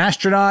an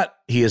astronaut,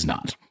 he is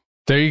not.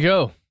 There you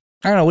go.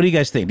 I don't know. What do you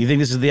guys think? Do you think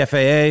this is the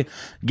FAA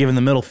giving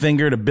the middle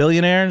finger to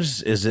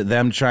billionaires? Is it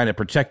them trying to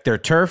protect their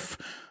turf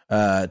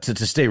to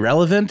stay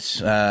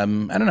relevant? I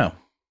don't know.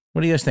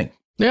 What do you guys think?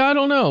 Yeah, I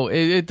don't know.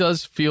 It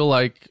does feel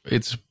like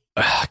it's...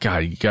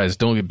 God, you guys,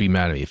 don't be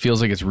mad at me. It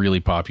feels like it's really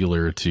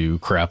popular to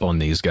crap on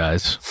these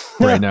guys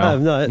right now.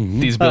 I'm not.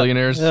 These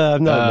billionaires.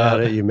 I'm not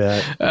mad at you,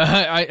 Matt.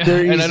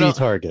 They're easy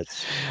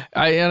targets.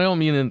 I don't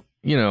mean,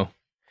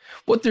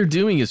 what they're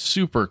doing is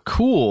super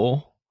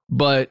cool,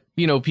 but,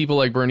 you know, people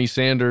like Bernie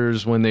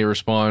Sanders, when they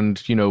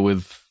respond, you know,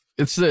 with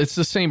it's the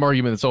same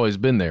argument that's always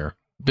been there.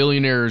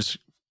 Billionaires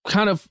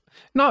kind of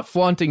not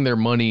flaunting their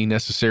money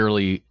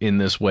necessarily in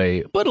this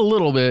way, but a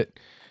little bit,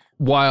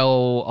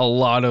 while a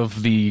lot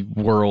of the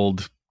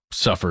world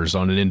suffers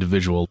on an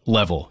individual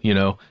level, you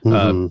know,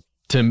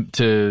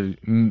 to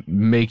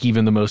make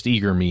even the most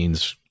eager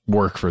means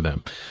work for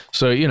them.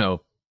 So, you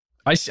know,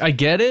 I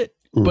get it,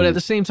 but at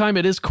the same time,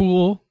 it is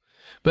cool.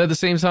 But at the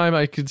same time,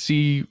 I could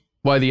see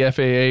why the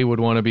FAA would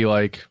want to be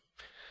like,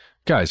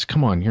 guys,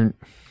 come on, you're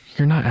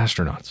not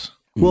astronauts.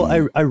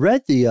 Well, I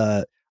read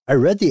the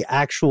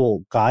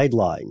actual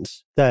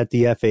guidelines that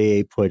the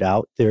FAA put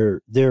out.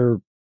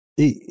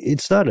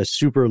 It's not a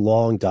super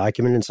long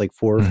document. It's like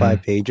 4 or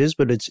 5 pages,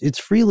 but it's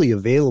freely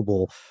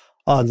available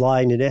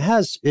online, and it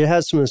has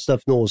some of the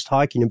stuff Noel was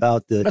talking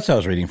about. That's what I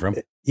was reading from.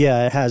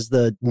 Yeah, it has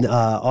the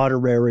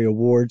honorary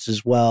awards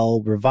as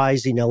well,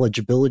 revising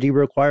eligibility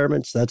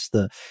requirements. That's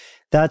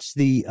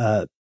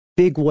the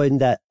big one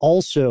that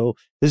also,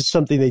 this is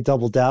something they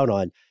doubled down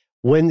on.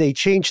 When they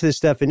changed this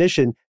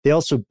definition, they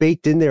also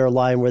baked in there a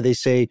line where they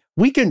say,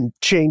 we can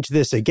change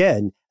this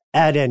again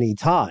at any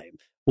time,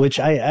 which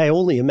I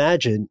only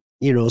imagine,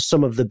 you know,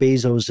 some of the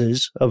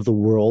Bezoses of the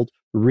world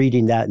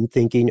reading that and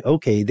thinking,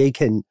 okay, they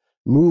can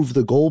move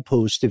the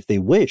goalpost if they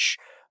wish.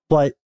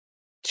 But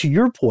to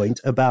your point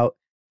about,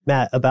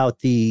 Matt, about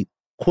the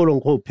quote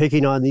unquote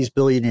picking on these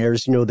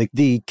billionaires, you know,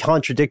 the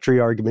contradictory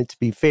argument, to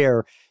be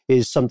fair,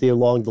 is something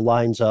along the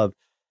lines of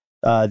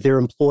they're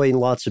employing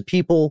lots of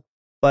people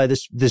by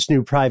this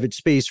new private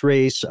space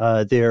race.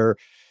 They're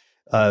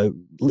at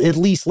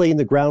least laying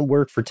the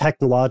groundwork for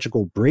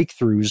technological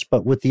breakthroughs.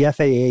 But with the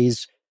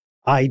FAA's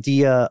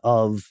idea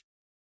of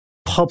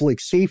public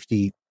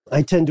safety,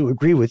 I tend to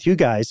agree with you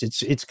guys.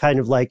 It's kind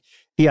of like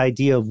the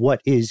idea of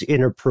what is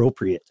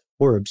inappropriate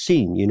or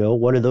obscene, you know,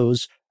 one of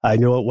those I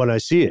know it when I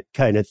see it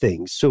kind of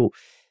things. So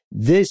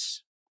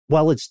this,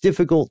 while it's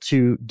difficult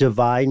to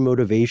divine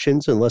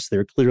motivations unless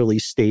they're clearly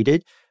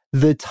stated,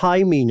 the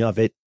timing of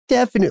it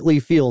definitely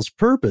feels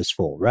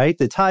purposeful, right?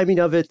 The timing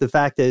of it, the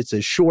fact that it's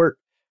a short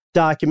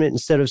document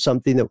instead of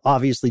something that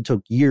obviously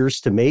took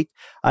years to make.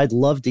 I'd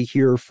love to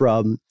hear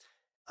from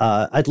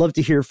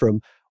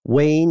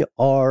Wayne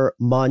R.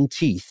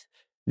 Monteith,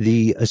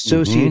 the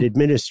associate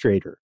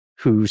administrator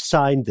who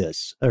signed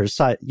this or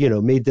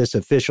made this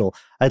official.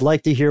 I'd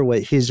like to hear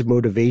what his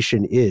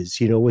motivation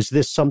is. You know, was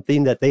this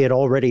something that they had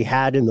already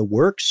had in the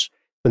works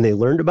when they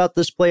learned about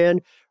this plan,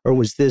 or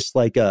was this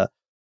like a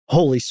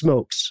holy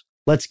smokes,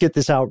 let's get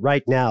this out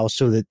right now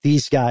so that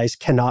these guys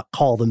cannot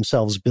call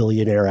themselves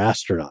billionaire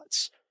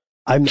astronauts?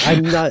 I'm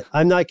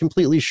not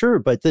completely sure,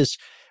 but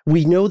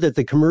we know that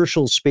the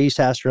commercial space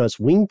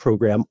astronauts wing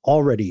program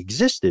already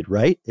existed,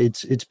 right?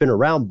 It's been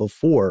around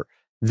before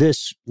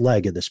this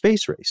leg of the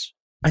space race.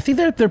 I think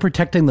they're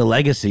protecting the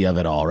legacy of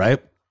it all, right?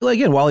 Well,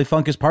 again, Wally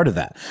Funk is part of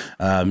that.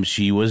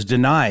 She was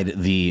denied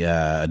the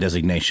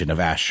designation of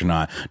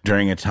astronaut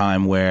during a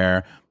time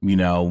where, you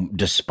know,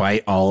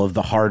 despite all of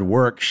the hard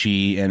work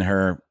she and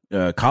her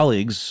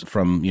colleagues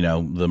from, you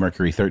know, the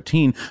Mercury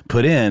 13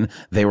 put in,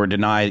 they were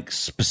denied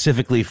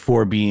specifically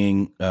for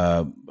being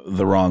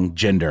the wrong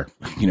gender,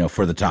 you know,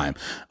 for the time.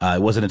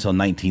 It wasn't until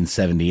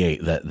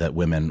 1978 that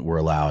women were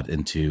allowed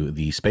into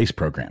the space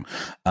program.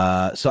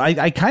 So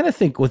I kind of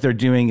think what they're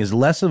doing is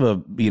less of a,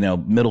 you know,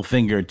 middle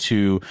finger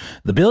to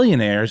the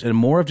billionaires and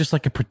more of just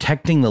like a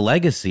protecting the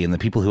legacy and the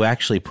people who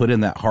actually put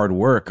in that hard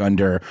work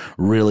under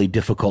really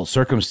difficult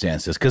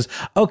circumstances. Because,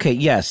 okay,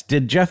 yes,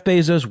 did Jeff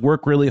Bezos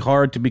work really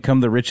hard to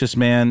become the richest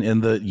man in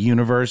the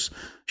universe?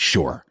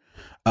 Sure.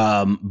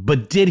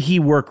 But did he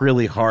work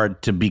really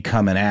hard to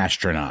become an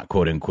astronaut,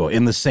 quote unquote,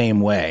 in the same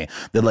way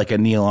that like a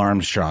Neil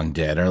Armstrong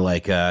did, or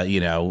like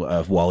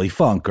Wally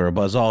Funk or a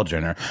Buzz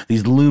Aldrin, or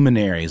these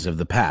luminaries of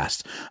the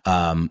past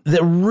that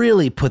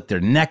really put their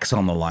necks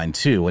on the line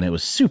too, when it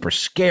was super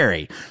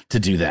scary to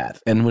do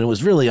that, and when it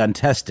was really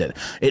untested?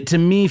 It to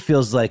me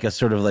feels like a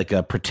sort of like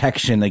a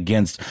protection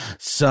against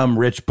some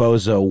rich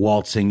bozo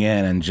waltzing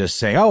in and just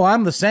saying, "Oh,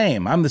 I'm the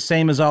same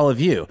as all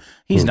of you."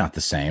 He's not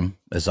the same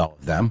as all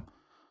of them,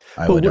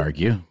 I would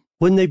argue.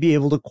 Wouldn't they be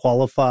able to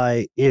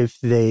qualify if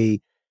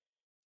they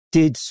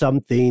did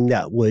something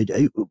that would,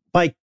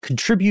 by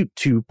contribute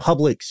to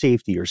public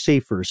safety or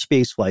safer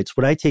space flights?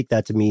 What I take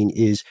that to mean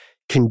is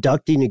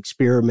conducting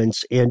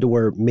experiments and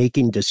or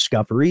making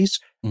discoveries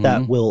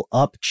that will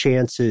up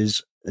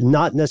chances,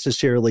 not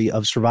necessarily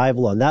of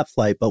survival on that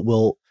flight, but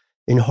will,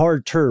 in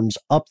hard terms,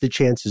 up the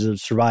chances of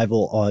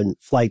survival on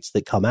flights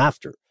that come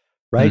after,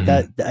 right?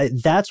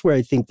 That's where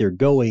I think they're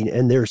going.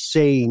 And they're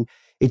saying,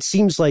 it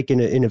seems like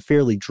in a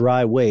fairly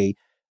dry way,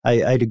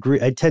 I'd agree.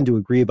 I tend to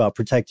agree about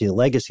protecting a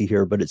legacy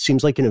here, but it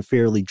seems like in a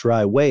fairly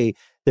dry way,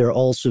 they're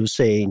also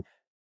saying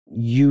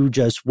you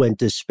just went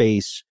to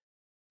space.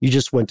 You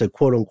just went to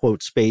quote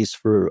unquote space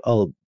for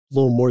a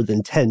little more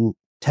than 10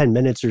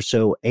 minutes or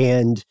so,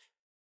 and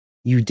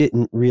you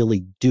didn't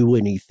really do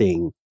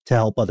anything to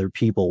help other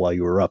people while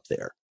you were up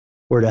there,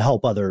 or to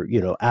help other, you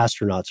know,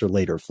 astronauts or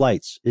later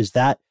flights. Is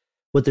that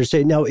what they're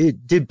saying. Now,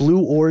 did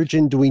Blue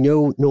Origin, do we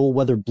know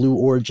whether Blue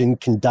Origin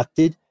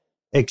conducted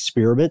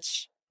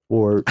experiments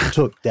or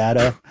took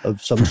data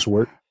of some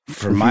sort?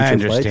 From my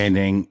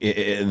understanding,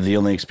 the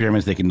only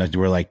experiments they conducted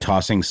were like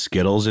tossing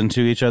Skittles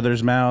into each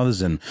other's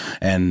mouths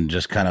and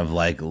just kind of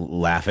like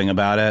laughing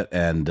about it.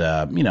 And,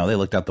 they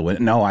looked out the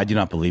window. No, I do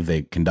not believe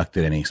they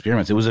conducted any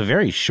experiments. It was a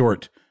very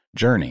short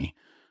journey.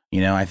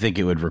 I think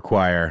it would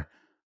require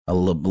a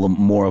little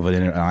more of an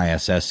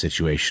ISS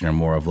situation, or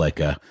more of like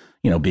a,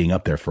 being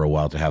up there for a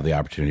while to have the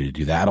opportunity to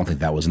do that. I don't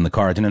think that was in the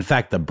cards. And in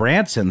fact, the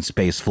Branson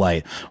space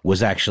flight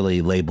was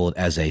actually labeled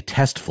as a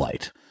test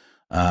flight.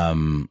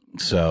 And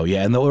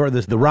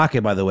the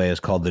rocket, by the way, is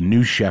called the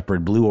New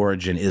Shepard. Blue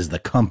Origin is the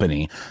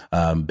company,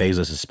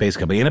 Bezos' space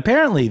company. And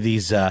apparently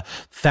these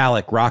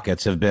phallic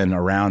rockets have been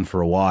around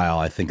for a while.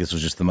 I think this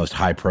was just the most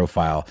high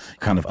profile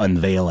kind of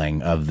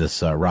unveiling of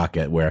this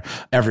rocket, where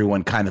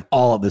everyone kind of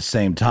all at the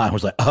same time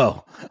was like,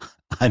 oh,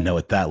 I know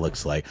what that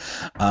looks like.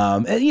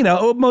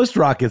 Most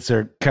rockets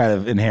are kind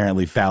of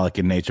inherently phallic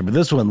in nature, but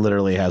this one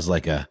literally has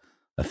like a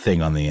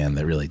thing on the end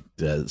that really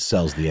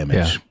sells the image.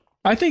 Yeah.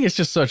 I think it's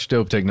just such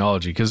dope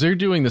technology, because they're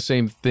doing the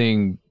same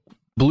thing.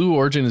 Blue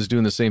Origin is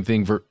doing the same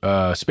thing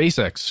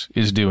SpaceX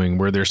is doing,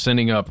 where they're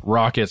sending up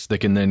rockets that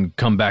can then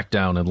come back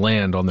down and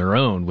land on their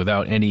own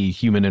without any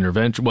human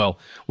intervention. Well,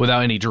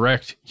 without any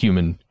direct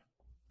human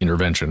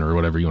intervention, or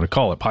whatever you want to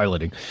call it,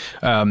 piloting.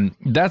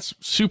 That's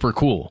super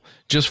cool.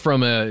 Just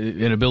from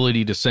an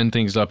ability to send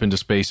things up into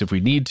space if we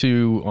need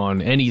to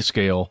on any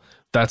scale.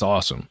 That's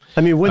awesome.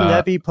 I mean, wouldn't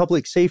that be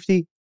public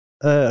safety?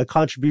 A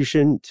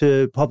contribution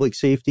to public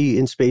safety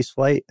in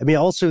spaceflight. I mean,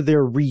 also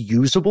they're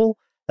reusable.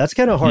 That's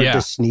kind of hard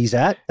to sneeze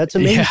at. That's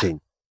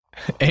amazing.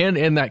 Yeah.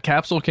 And that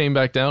capsule came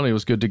back down. It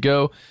was good to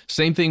go.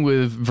 Same thing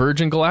with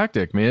Virgin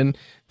Galactic, man.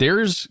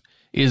 Theirs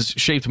is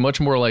shaped much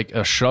more like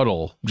a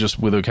shuttle, just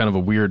with a kind of a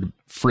weird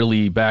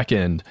frilly back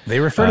end. They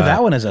refer to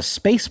that one as a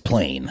space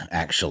plane,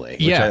 actually.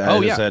 Which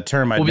is a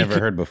term I'd never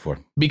heard before.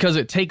 Because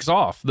it takes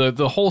off.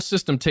 The whole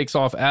system takes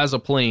off as a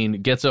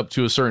plane, gets up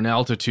to a certain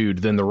altitude,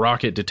 then the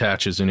rocket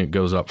detaches and it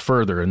goes up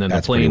further, and then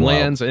the plane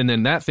lands, and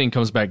then that thing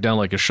comes back down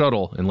like a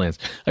shuttle and lands.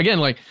 Again,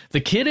 like, the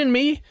kid in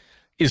me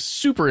is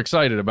super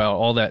excited about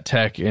all that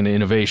tech and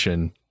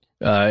innovation.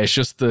 It's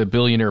just the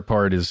billionaire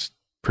part is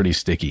pretty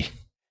sticky.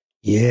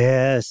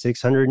 Yeah,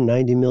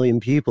 690 million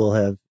people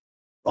have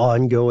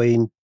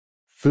ongoing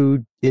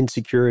food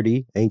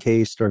insecurity,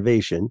 aka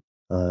starvation.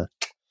 But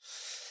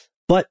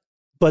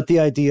the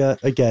idea,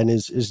 again,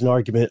 is an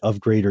argument of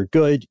greater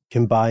good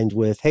combined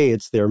with, hey,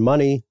 it's their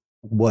money.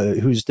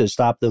 Who's to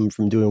stop them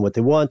from doing what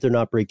they want? They're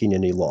not breaking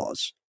any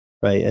laws,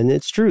 right? And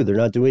it's true. They're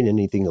not doing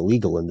anything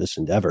illegal in this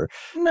endeavor.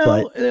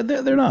 No,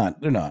 they're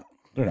not. They're not.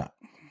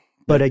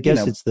 But I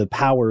guess it's the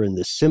power and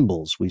the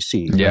symbols we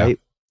see, right?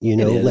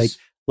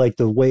 Like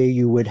the way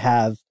you would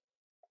have,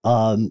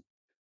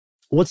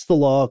 what's the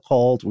law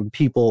called when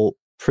people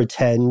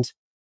pretend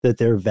that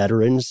they're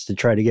veterans to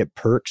try to get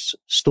perks,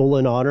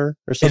 stolen honor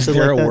or something like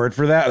that? Is there a word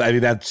for that? I mean,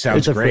 that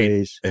sounds great.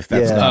 Phrase. If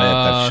that's not it,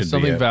 that should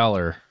something be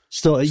valor.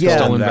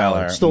 Stolen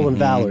valor. Stolen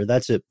valor.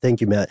 That's it. Thank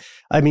you, Matt.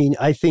 I mean,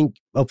 I think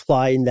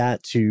applying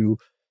that to,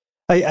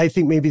 I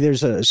think maybe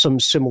there's some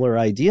similar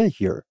idea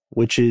here,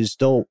 which is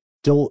don't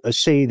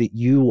say that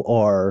you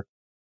are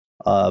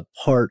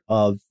part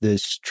of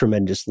this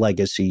tremendous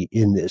legacy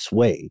in this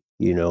way,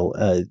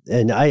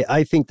 and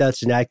I think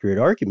that's an accurate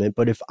argument.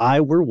 But if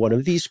I were one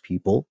of these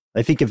people,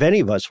 I think if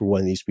any of us were one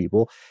of these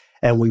people,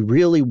 and we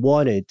really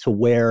wanted to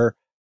wear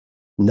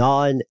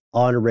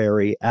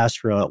non-honorary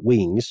astronaut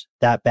wings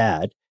that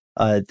bad,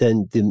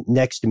 then the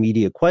next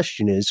immediate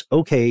question is,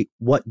 okay,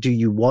 what do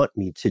you want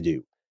me to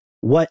do?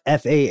 What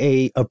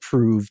FAA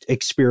approved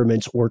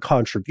experiments or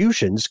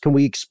contributions can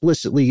we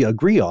explicitly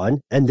agree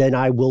on? And then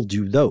I will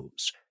do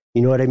those.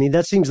 You know what I mean?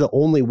 That seems the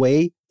only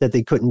way that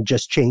they couldn't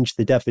just change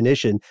the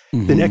definition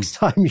the next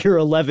time you're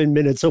 11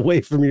 minutes away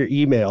from your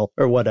email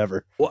or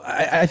whatever. Well,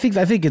 I think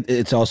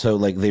it's also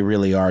like they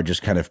really are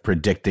just kind of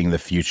predicting the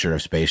future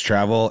of space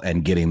travel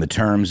and getting the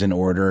terms in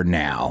order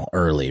now,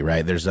 early,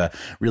 right? There's a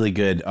really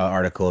good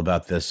article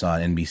about this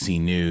on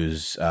NBC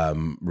News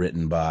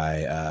written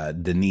by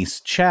Denise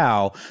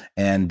Chow,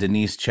 and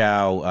Denise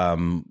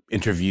Chow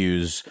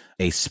interviews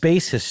a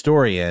space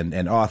historian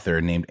and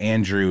author named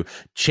Andrew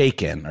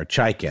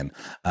Chaikin,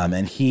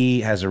 and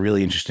he has a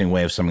really interesting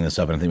way of summing this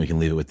up, and I think we can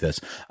leave it with this.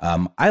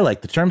 I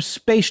like the term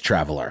space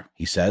traveler,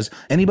 he says.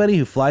 Anybody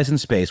who flies in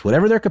space,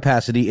 whatever their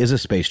capacity, is a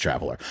space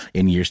traveler.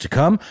 In years to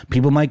come,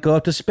 people might go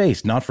up to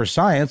space, not for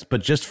science,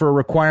 but just for a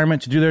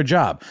requirement to do their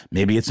job.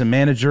 Maybe it's a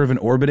manager of an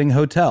orbiting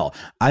hotel.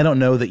 I don't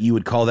know that you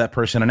would call that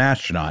person an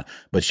astronaut,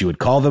 but you would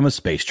call them a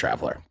space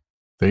traveler.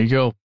 There you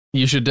go.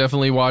 You should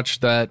definitely watch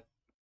that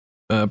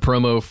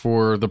promo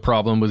for The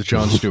Problem with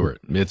Jon Stewart.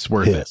 It's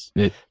worth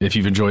it if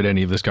you've enjoyed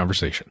any of this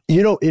conversation.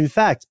 In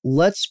fact,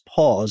 let's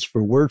pause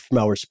for word from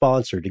our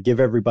sponsor to give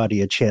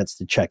everybody a chance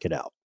to check it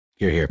out.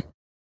 Here.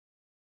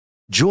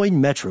 Join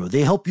Metro.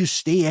 They help you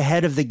stay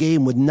ahead of the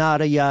game with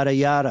nada, yada,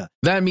 yada.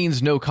 That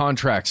means no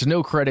contracts,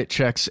 no credit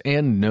checks,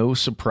 and no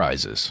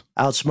surprises.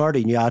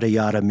 Outsmarting yada,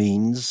 yada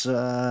means,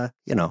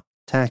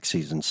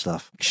 taxis and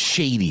stuff.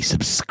 Shady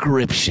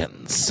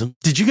subscriptions.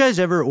 Did you guys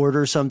ever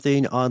order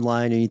something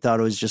online and you thought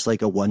it was just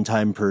like a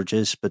one-time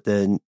purchase, but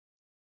then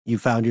you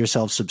found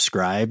yourself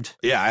subscribed?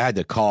 Yeah, I had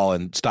to call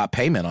and stop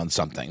payment on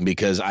something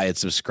because I had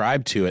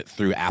subscribed to it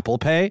through Apple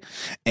Pay.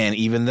 And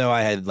even though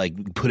I had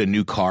like put a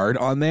new card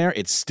on there,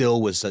 it still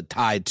was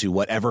tied to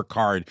whatever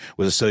card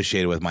was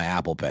associated with my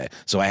Apple Pay.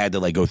 So I had to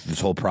like go through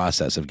this whole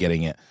process of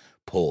getting it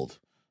pulled.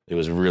 It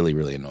was really,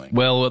 really annoying.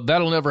 Well,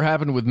 that'll never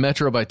happen with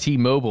Metro by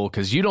T-Mobile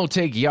because you don't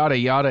take yada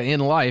yada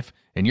in life,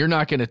 and you're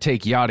not going to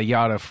take yada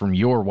yada from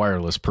your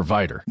wireless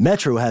provider.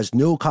 Metro has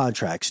no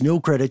contracts, no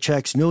credit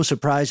checks, no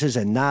surprises,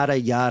 and nada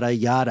yada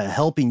yada,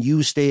 helping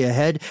you stay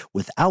ahead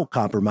without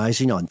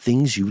compromising on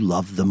things you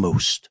love the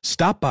most.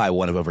 Stop by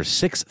one of over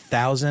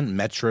 6,000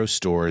 Metro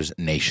stores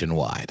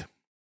nationwide.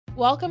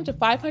 Welcome to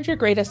 500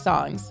 Greatest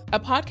Songs, a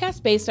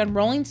podcast based on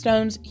Rolling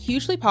Stone's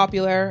hugely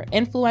popular,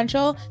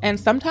 influential, and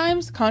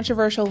sometimes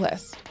controversial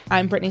list.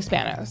 I'm Brittany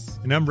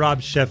Spanos. And I'm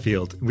Rob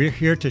Sheffield. We're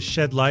here to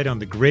shed light on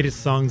the greatest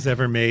songs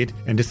ever made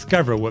and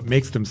discover what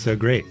makes them so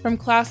great. From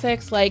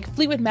classics like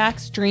Fleetwood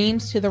Mac's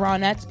Dreams to the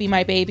Ronettes' Be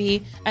My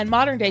Baby, and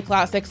modern-day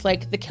classics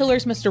like The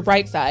Killers' Mr.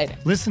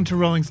 Brightside. Listen to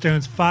Rolling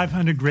Stone's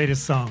 500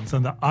 Greatest Songs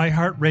on the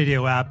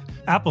iHeartRadio app,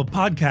 Apple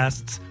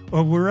Podcasts,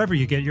 or wherever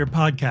you get your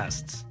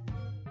podcasts.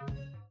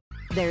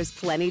 There's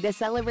plenty to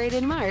celebrate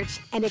in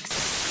March and National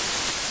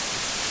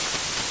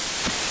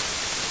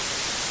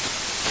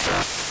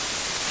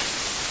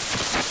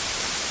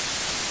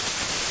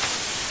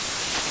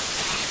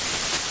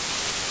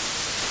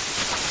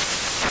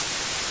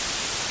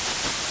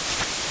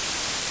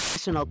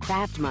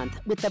Craft Month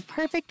with the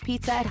perfect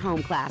pizza at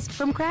home class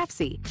from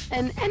Craftsy.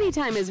 And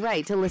anytime is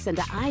right to listen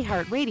to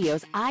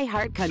iHeartRadio's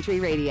iHeart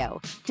Country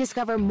Radio.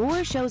 Discover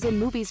more shows and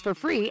movies for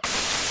free.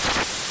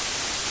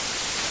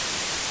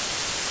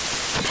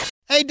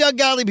 Hey, Doug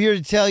Gottlieb here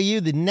to tell you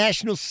the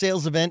national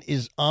sales event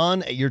is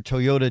on at your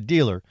Toyota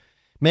dealer,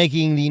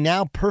 making the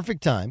now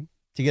perfect time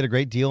to get a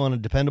great deal on a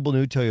dependable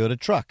new Toyota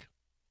truck,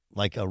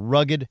 like a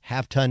rugged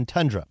half-ton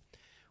Tundra.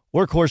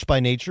 Workhorse by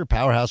nature,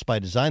 powerhouse by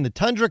design, the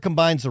Tundra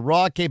combines the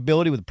raw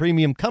capability with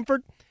premium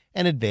comfort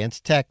and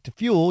advanced tech to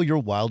fuel your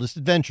wildest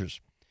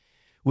adventures.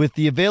 With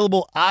the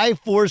available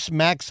iForce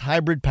Max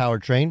hybrid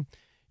powertrain,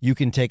 you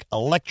can take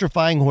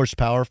electrifying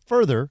horsepower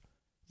further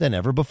than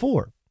ever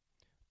before.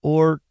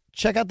 Or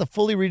check out the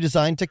fully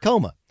redesigned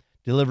Tacoma.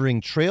 Delivering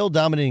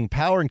trail-dominating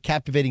power and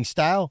captivating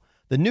style,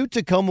 the new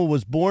Tacoma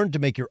was born to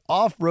make your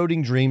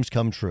off-roading dreams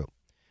come true.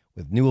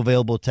 With new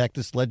available tech,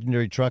 this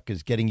legendary truck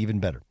is getting even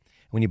better.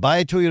 When you buy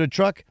a Toyota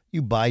truck,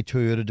 you buy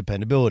Toyota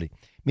dependability,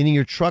 meaning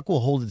your truck will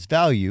hold its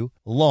value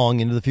long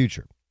into the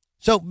future.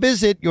 So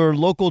visit your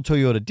local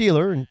Toyota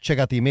dealer and check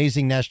out the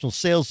amazing national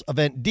sales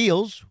event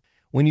deals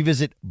when you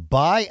visit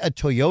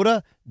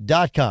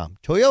buyatoyota.com.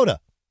 Toyota,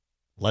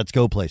 let's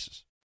go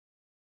places.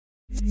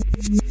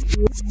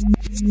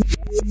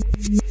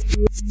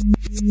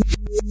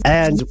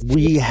 And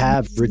we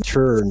have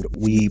returned.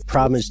 We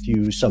promised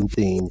you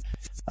something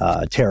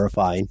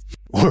terrifying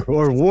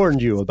or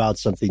warned you about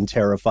something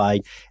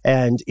terrifying.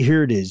 And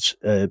here it is.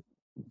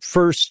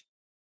 First,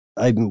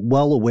 I'm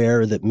well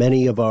aware that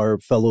many of our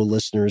fellow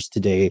listeners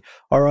today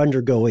are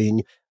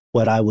undergoing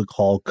what I would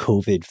call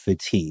COVID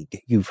fatigue.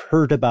 You've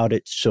heard about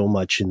it so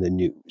much in the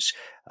news.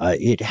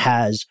 It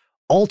has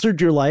altered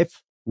your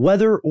life,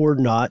 whether or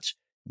not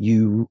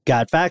you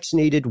got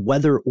vaccinated,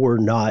 whether or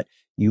not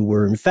you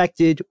were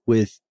infected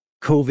with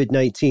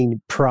COVID-19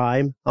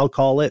 Prime, I'll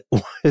call it.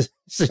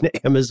 It's an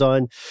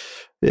Amazon's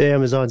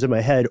in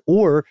my head,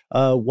 or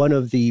one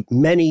of the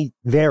many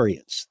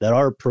variants that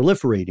are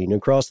proliferating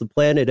across the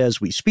planet as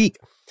we speak.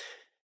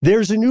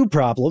 There's a new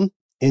problem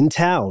in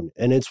town,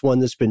 and it's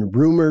one that's been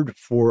rumored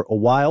for a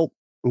while.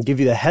 I'll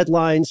give you the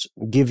headlines,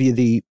 give you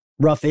the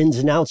rough ins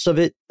and outs of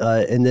it,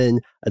 and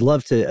then I'd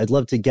love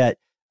to get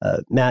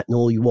Matt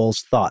Noel, you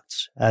all's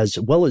thoughts, as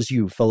well as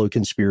you, fellow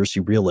conspiracy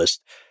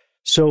realist.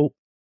 So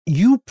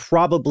you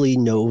probably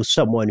know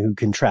someone who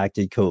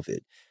contracted COVID.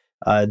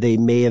 They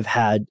may have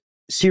had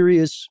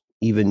serious,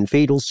 even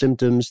fatal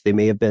symptoms. They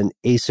may have been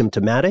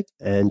asymptomatic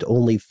and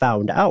only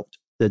found out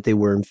that they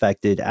were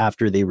infected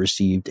after they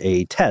received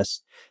a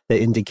test that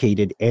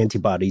indicated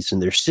antibodies in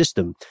their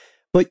system.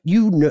 But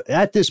you know,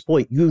 at this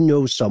point, you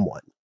know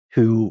someone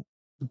who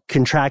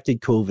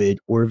contracted COVID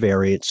or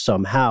variant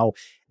somehow,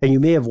 and you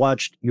may have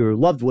watched your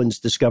loved ones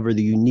discover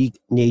the unique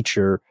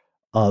nature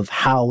of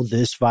how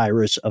this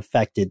virus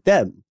affected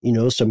them. You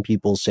know, some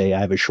people say, I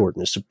have a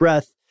shortness of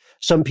breath.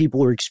 Some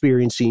people are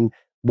experiencing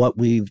what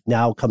we've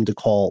now come to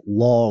call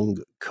long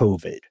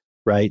COVID,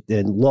 right?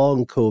 And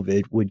long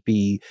COVID would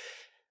be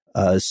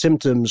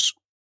symptoms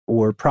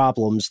or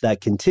problems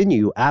that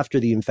continue after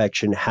the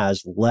infection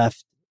has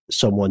left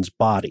someone's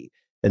body.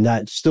 And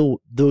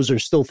those are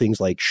still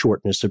things like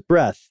shortness of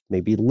breath,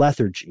 maybe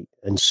lethargy,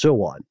 and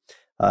so on.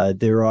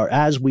 There are,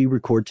 as we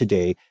record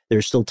today,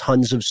 there's still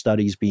tons of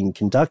studies being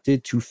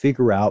conducted to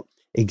figure out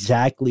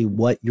exactly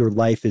what your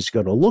life is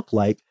going to look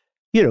like,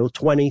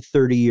 20,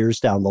 30 years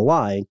down the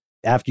line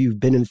after you've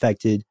been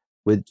infected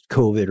with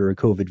COVID or a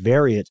COVID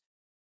variant.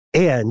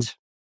 And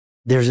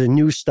there's a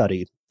new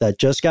study that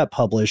just got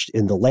published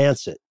in The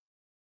Lancet,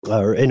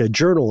 or in a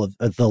journal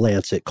of The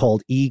Lancet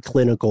called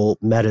eClinical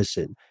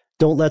Medicine.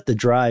 Don't let the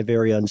dry,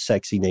 very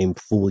unsexy name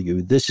fool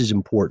you. This is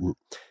important.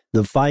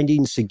 The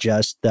findings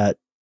suggest that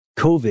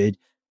COVID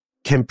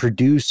can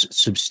produce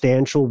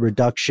substantial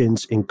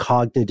reductions in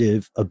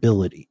cognitive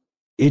ability.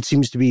 It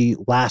seems to be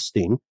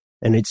lasting,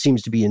 and it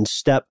seems to be in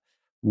step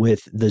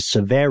with the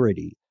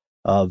severity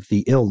of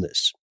the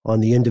illness on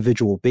the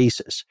individual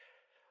basis.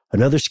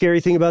 Another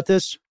scary thing about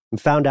this, I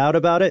found out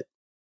about it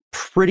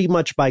pretty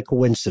much by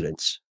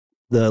coincidence.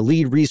 The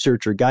lead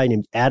researcher, a guy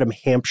named Adam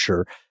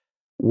Hampshire,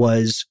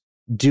 was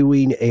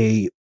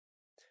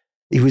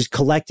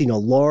collecting a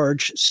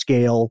large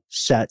scale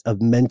set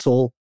of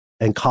mental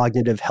and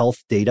cognitive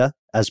health data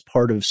as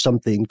part of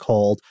something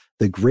called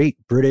the Great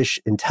British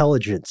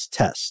Intelligence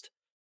Test.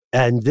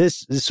 And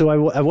so I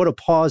want to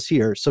pause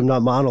here, so I'm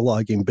not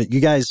monologuing, but you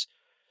guys,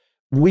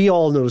 we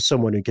all know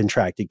someone who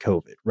contracted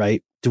COVID,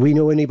 right? Do we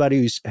know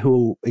anybody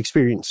who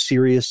experienced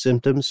serious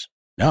symptoms?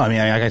 No, I mean,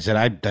 like I said,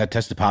 I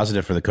tested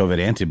positive for the COVID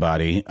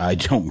antibody. I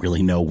don't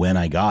really know when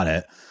I got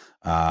it,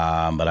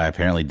 but I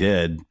apparently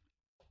did.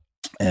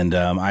 And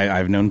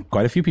I've known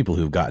quite a few people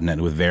who've gotten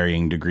it with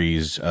varying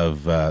degrees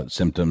of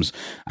symptoms.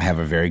 I have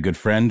a very good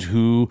friend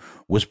who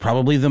was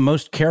probably the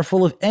most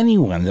careful of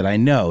anyone that I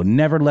know,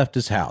 never left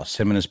his house.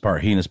 He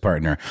and his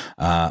partner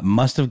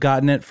must have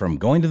gotten it from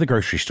going to the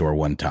grocery store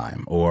one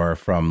time, or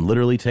from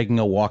literally taking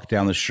a walk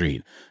down the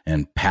street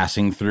and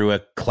passing through a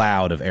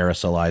cloud of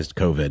aerosolized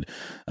COVID,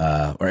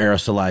 or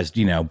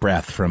aerosolized,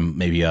 breath from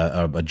maybe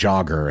a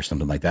jogger or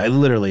something like that.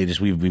 Literally,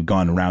 just we've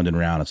gone round and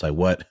round. It's like,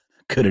 what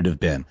could it have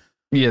been?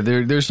 Yeah,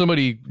 there's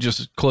somebody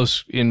just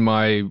close in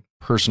my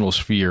personal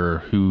sphere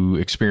who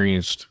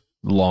experienced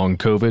long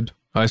COVID,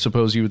 I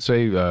suppose you would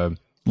say,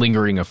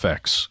 lingering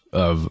effects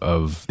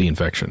of the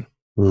infection.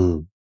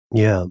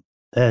 Yeah.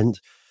 And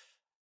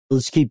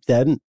let's keep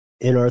them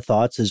in our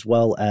thoughts, as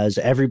well as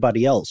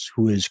everybody else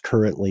who is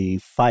currently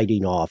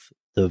fighting off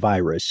the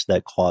virus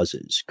that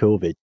causes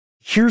COVID.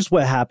 Here's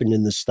what happened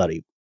in the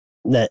study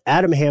that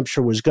Adam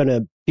Hampshire was going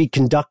to be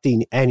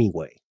conducting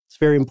anyway. It's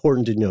very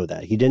important to know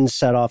that. He didn't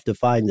set off to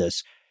find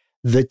this.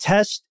 The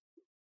test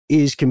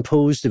is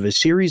composed of a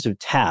series of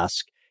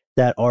tasks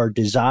that are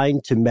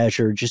designed to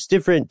measure just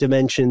different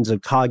dimensions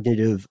of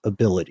cognitive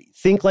ability.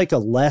 Think like a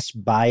less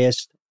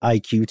biased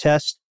IQ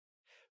test.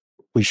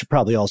 We should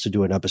probably also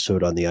do an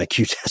episode on the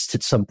IQ test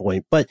at some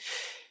point. But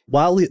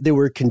while they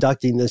were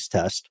conducting this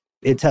test,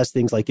 it tests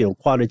things like,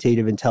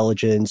 quantitative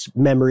intelligence,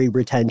 memory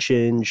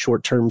retention,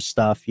 short-term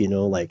stuff,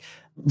 like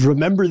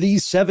remember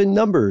these 7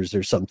 numbers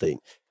or something.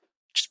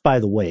 Just by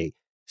the way,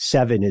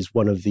 7 is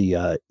one of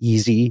the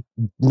easy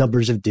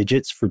numbers of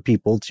digits for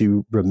people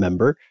to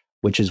remember,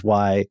 which is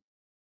why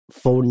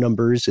phone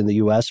numbers in the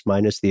US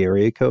minus the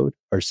area code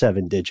are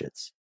 7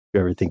 digits. If you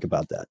ever think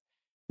about that,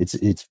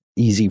 it's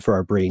easy for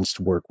our brains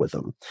to work with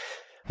them.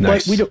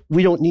 Nice. But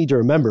we don't need to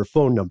remember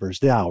phone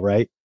numbers now,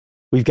 right?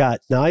 We've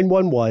got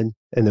 911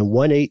 and then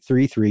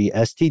 1833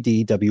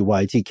 STD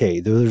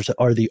WYTK. Those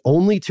are the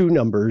only 2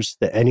 numbers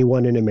that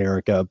anyone in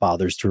America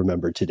bothers to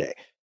remember today.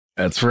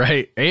 That's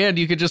right. And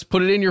you could just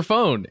put it in your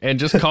phone and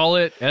just call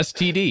it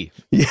STD.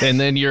 Yeah. And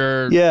then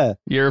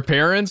your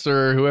parents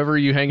or whoever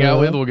you hang out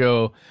with will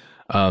go,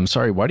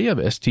 sorry, why do you have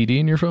STD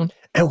in your phone?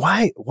 And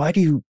why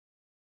do you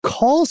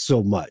call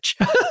so much?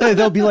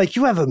 They'll be like,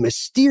 you have a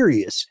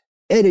mysterious,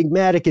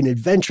 enigmatic, and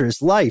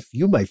adventurous life.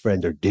 You, my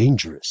friend, are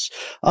dangerous.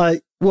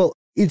 Well,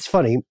 it's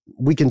funny.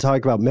 We can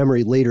talk about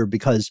memory later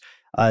because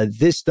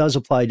this does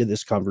apply to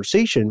this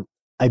conversation.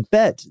 I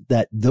bet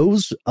that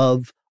those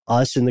of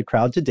us in the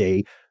crowd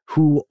today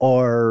who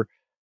are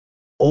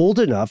old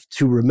enough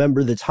to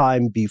remember the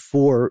time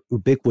before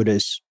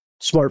ubiquitous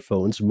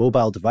smartphones and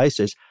mobile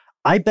devices,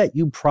 I bet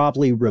you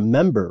probably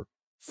remember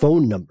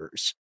phone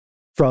numbers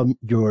from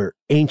your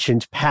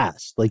ancient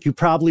past. Like you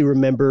probably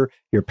remember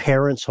your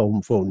parents'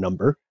 home phone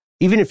number,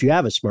 even if you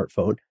have a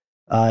smartphone.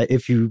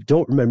 If you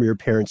don't remember your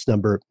parents'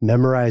 number,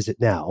 memorize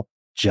it now,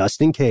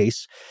 just in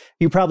case.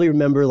 You probably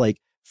remember like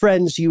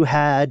friends you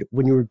had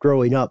when you were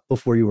growing up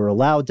before you were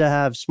allowed to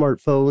have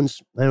smartphones.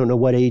 I don't know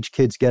what age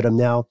kids get them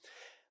now,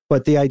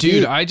 but the idea...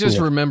 Dude, I just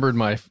remembered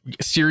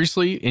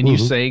seriously, in you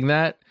saying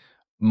that,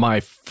 my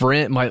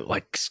friend, my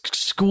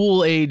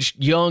school age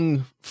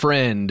young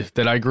friend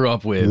that I grew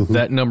up with,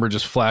 that number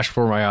just flashed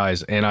before my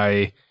eyes, and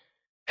I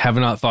have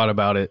not thought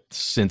about it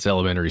since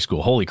elementary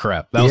school. Holy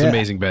crap. That was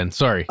amazing, Ben.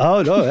 Sorry.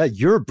 Oh, no,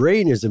 your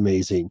brain is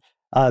amazing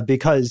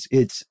because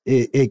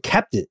it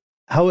kept it.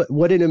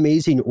 What an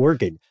amazing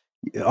organ.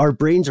 Our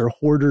brains are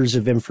hoarders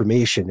of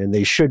information, and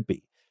they should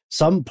be.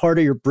 Some part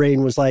of your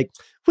brain was like,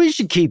 we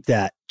should keep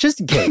that just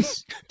in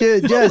case.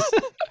 Just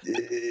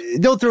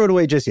don't throw it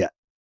away just yet.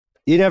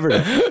 You never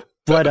know.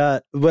 But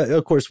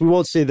of course, we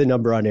won't say the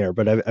number on air,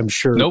 but I'm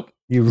sure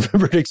you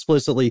remember it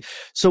explicitly.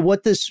 So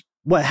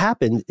what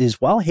happened is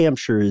while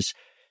Hampshire is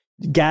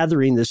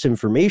gathering this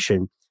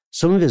information,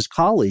 some of his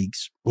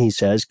colleagues, he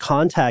says,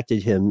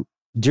 contacted him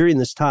during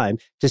this time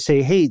to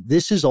say, hey,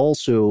 this is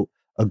also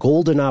a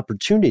golden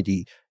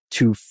opportunity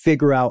to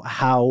figure out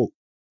how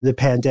the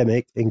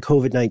pandemic and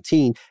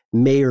COVID-19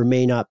 may or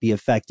may not be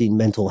affecting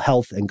mental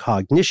health and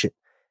cognition.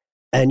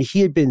 And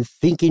he had been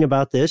thinking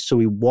about this, so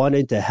he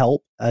wanted to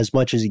help as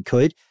much as he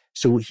could.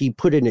 So he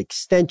put an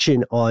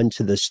extension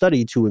onto the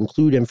study to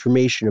include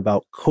information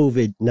about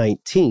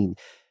COVID-19.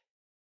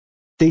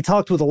 They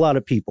talked with a lot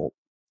of people,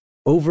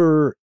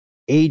 over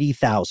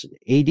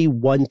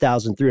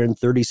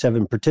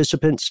 81,337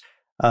 participants.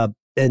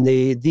 And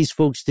these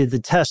folks did the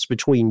tests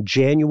between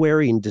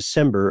January and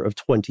December of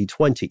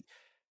 2020.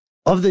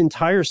 Of the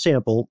entire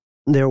sample,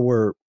 there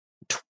were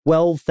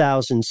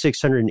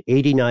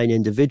 12,689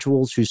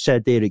 individuals who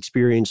said they had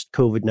experienced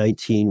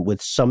COVID-19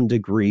 with some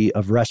degree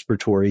of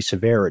respiratory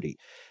severity.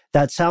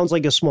 That sounds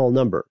like a small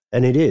number,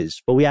 and it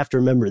is, but we have to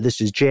remember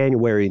this is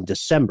January and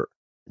December.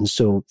 And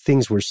so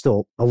things were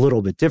still a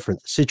little bit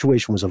different. The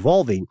situation was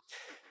evolving.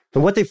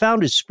 And what they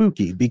found is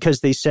spooky because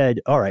they said,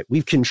 all right,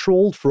 we've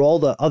controlled for all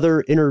the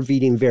other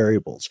intervening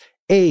variables,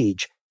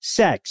 age,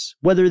 sex,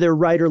 whether they're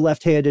right or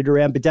left-handed or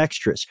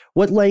ambidextrous,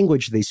 what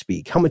language they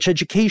speak, how much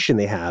education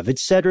they have, et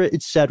cetera,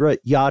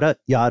 yada,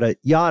 yada,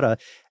 yada.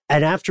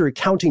 And after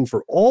accounting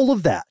for all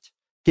of that,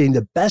 getting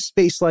the best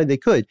baseline they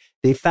could,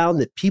 they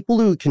found that people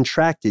who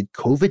contracted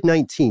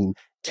COVID-19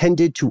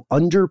 tended to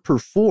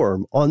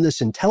underperform on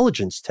this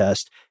intelligence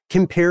test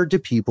compared to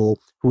people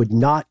who had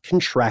not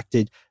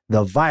contracted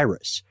the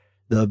virus.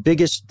 The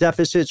biggest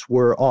deficits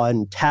were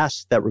on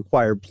tasks that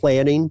required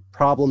planning,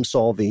 problem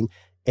solving,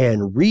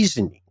 and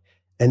reasoning.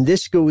 And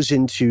this goes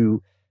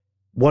into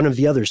one of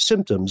the other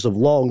symptoms of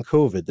long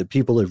COVID that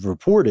people have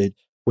reported,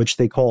 which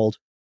they called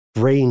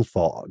brain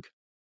fog.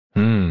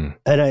 And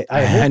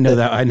I know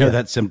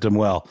that symptom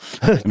well.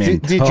 I mean,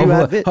 did you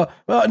have it?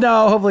 Well,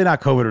 no, hopefully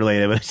not COVID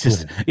related, but it's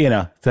just,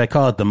 I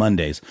call it the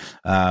Mondays.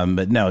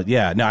 But no,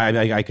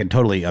 I can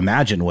totally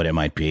imagine what it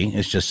might be.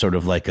 It's just sort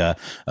of like a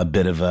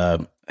bit of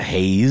a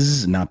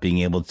haze, not being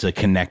able to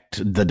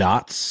connect the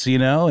dots,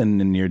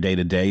 and in your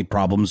day-to-day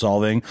problem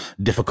solving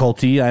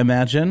difficulty, I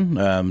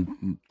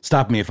imagine.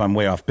 Stop me if I'm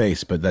way off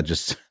base, but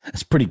it's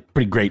pretty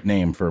great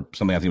name for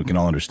something I think we can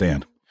all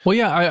understand. Well,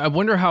 yeah, I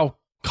wonder how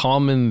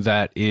common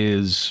that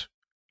is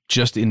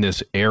just in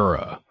this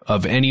era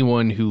of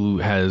anyone who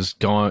has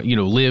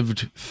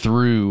lived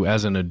through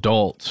as an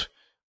adult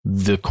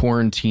the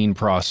quarantine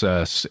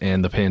process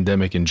and the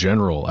pandemic in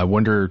general. I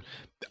wonder,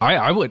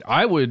 I would,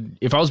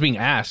 if I was being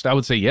asked, I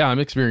would say, yeah, I'm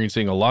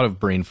experiencing a lot of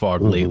brain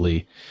fog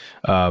lately.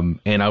 And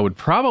I would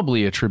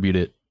probably attribute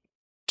it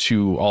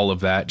to all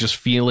of that, just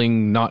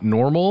feeling not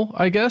normal,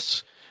 I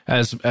guess,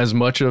 as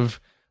much of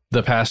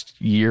the past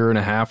year and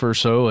a half or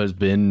so has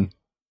been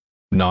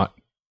not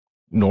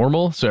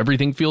normal, so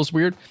everything feels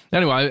weird.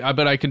 Anyway,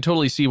 but I can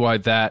totally see why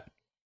that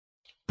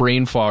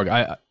brain fog.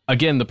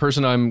 Again, the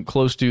person I'm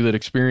close to that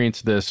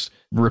experienced this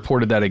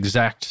reported that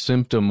exact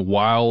symptom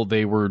while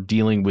they were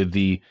dealing with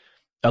the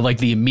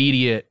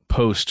immediate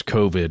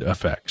post-COVID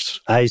effects.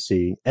 I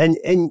see, and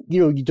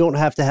you don't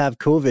have to have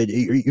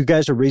COVID. You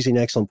guys are raising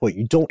an excellent point.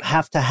 You don't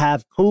have to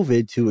have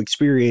COVID to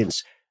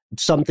experience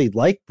something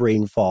like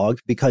brain fog,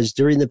 because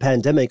during the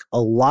pandemic,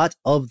 a lot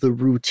of the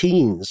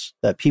routines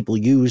that people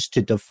use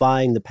to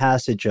define the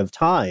passage of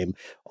time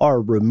are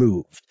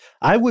removed.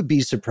 I would be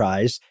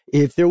surprised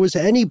if there was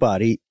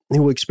anybody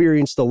who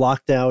experienced the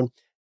lockdown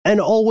and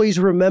always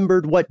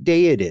remembered what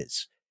day it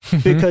is,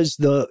 because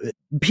the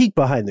peek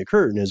behind the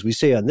curtain, as we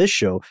say on this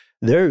show,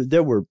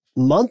 there were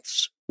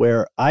months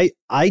where I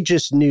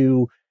just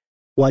knew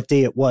what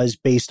day it was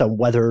based on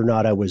whether or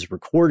not I was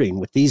recording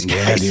with these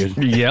guys. Yeah,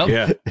 dude. Yep.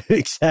 Yeah.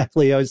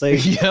 Exactly. I was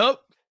like, yep.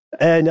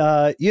 And,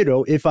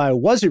 if I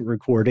wasn't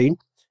recording,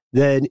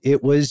 then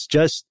it was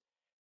just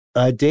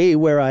a day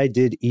where I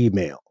did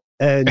email.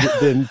 And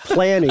then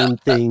planning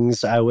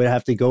things, I would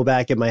have to go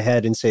back in my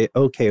head and say,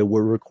 okay,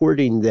 we're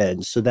recording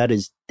then. So that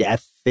is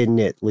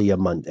definitely a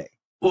Monday.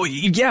 Well,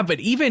 yeah, but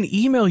even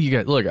email, you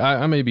get, look,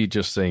 I may be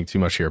just saying too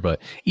much here, but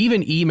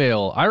even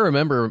email, I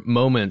remember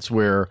moments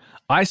where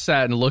I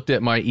sat and looked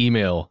at my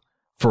email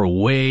for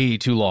way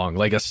too long,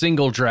 like a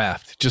single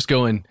draft, just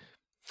going,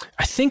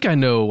 I think I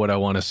know what I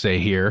want to say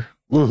here.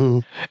 Mm-hmm.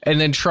 And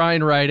then try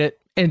and write it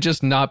and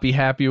just not be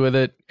happy with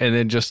it. And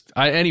then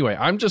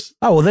I'm just.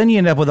 Oh, well, then you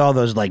end up with all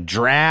those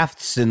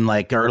drafts and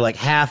or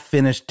half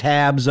finished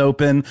tabs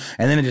open.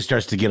 And then it just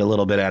starts to get a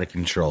little bit out of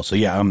control. So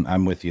yeah,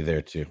 I'm with you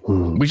there too.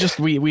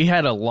 We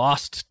had a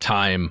lost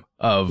time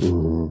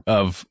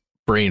of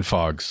brain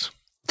fogs.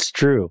 It's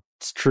true.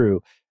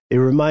 It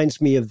reminds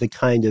me of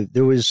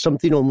there was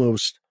something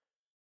almost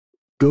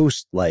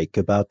ghost-like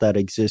about that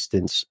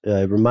existence.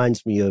 It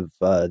reminds me of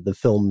the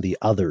film The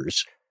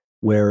Others,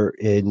 where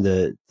in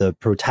the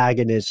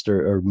protagonists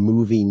are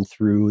moving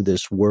through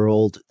this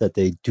world that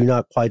they do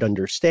not quite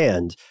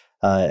understand,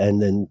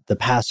 and then the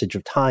passage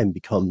of time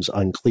becomes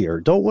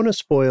unclear. Don't want to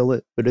spoil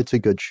it, but it's a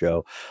good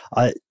show.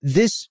 So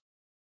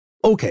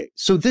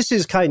this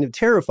is kind of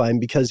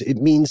terrifying because it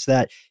means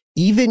that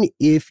even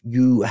if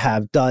you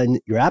have done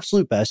your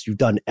absolute best, you've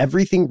done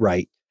everything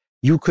right,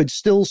 you could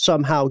still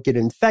somehow get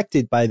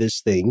infected by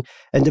this thing.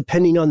 And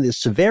depending on the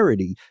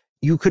severity,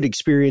 you could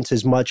experience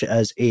as much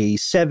as a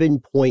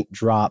 7-point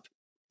drop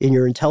and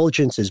your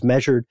intelligence is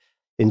measured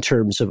in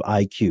terms of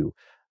IQ.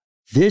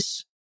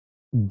 This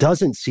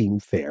doesn't seem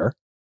fair.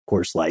 Of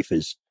course, life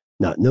is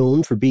not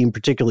known for being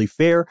particularly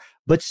fair,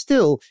 but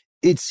still,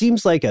 it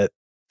seems like a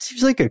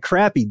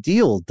crappy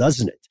deal,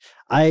 doesn't it?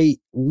 I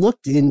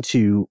looked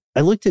into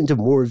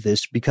more of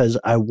this because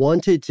I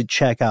wanted to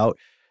check out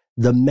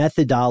the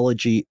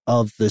methodology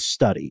of the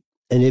study.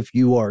 And if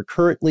you are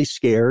currently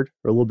scared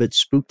or a little bit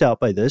spooked out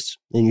by this,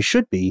 and you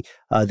should be,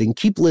 then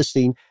keep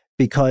listening,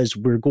 because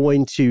we're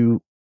going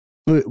to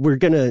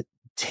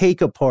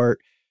take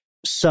apart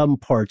some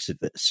parts of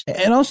this.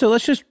 And also,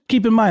 let's just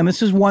keep in mind,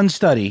 this is one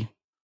study.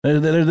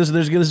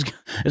 There's going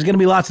to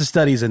be lots of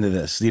studies into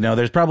this.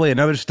 There's probably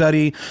another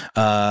study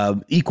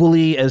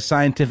equally as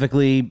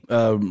scientifically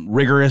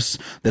rigorous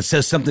that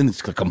says something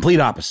that's the complete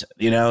opposite.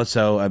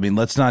 So I mean,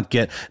 let's not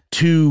get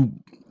too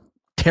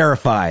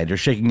terrified or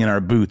shaking in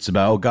our boots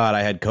about, oh God,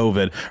 I had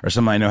COVID, or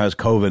somebody I know has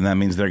COVID, and that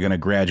means they're going to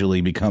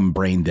gradually become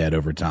brain dead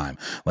over time.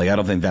 Like, I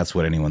don't think that's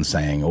what anyone's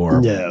saying. Or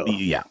no.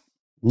 Yeah.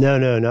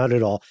 No, not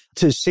at all.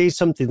 To say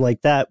something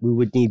like that, we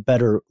would need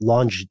better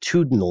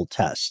longitudinal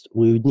tests.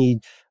 We would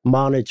need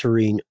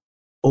monitoring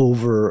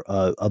over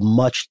a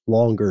much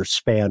longer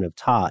span of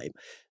time.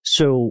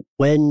 So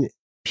when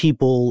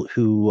people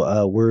who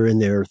were in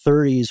their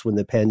 30s when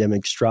the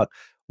pandemic struck,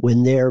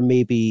 when they're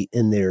maybe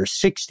in their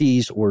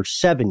 60s or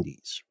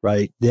 70s,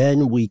 right,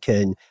 then we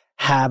can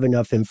have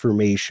enough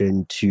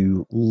information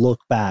to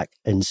look back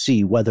and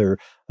see whether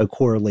a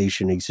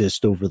correlation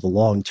exists over the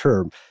long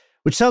term.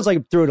 Which sounds like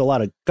I'm throwing a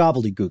lot of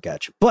gobbledygook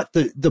at you. But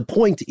the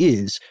point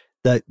is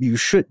that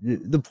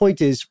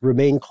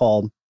remain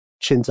calm,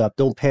 chins up,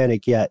 don't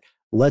panic yet.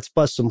 Let's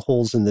bust some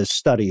holes in this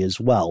study as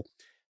well.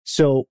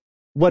 So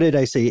what did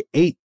I say?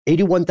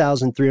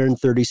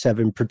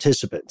 81,337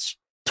 participants.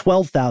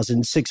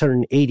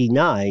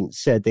 12,689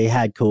 said they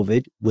had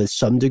COVID with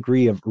some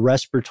degree of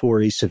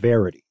respiratory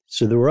severity.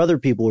 So there were other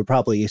people who were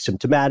probably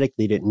asymptomatic.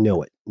 They didn't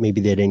know it.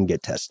 Maybe they didn't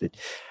get tested.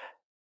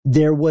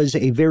 There was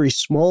a very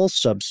small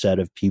subset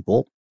of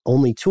people,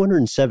 only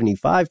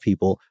 275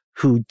 people,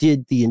 who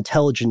did the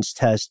intelligence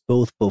test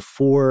both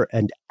before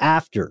and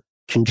after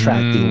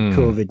contracting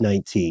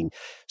COVID-19.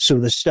 So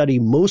the study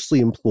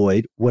mostly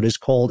employed what is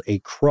called a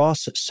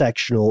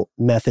cross-sectional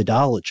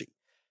methodology.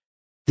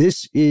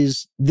 This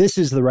is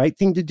the right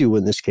thing to do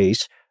in this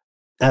case,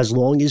 as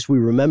long as we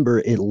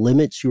remember it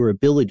limits your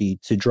ability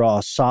to draw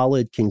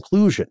solid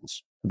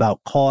conclusions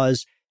about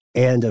cause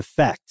and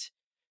effect.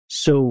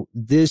 So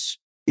this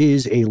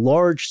is a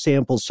large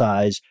sample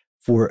size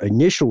for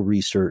initial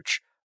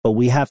research, but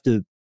we have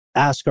to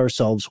ask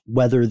ourselves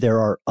whether there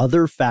are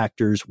other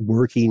factors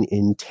working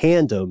in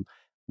tandem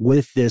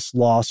with this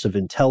loss of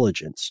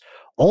intelligence.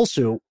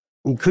 Also,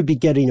 we could be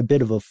getting a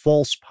bit of a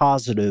false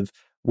positive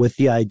with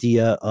the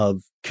idea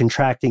of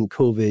contracting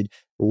COVID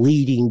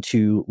leading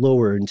to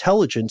lower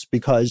intelligence,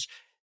 because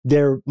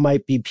there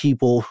might be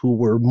people who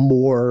were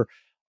more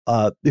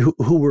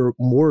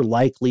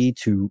likely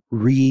to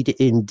read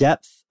in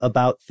depth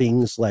about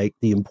things like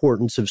the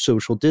importance of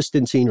social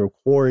distancing or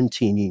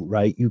quarantining,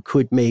 right? You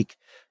could make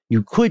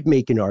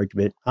an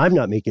argument. I'm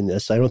not making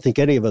this. I don't think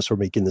any of us are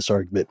making this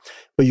argument,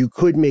 but you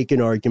could make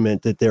an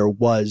argument that there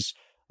was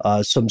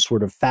some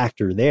sort of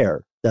factor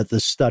there that the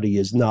study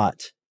is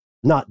not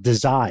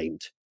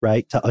designed,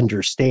 right, to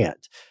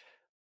understand.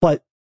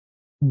 But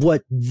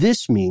what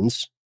this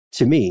means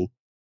to me,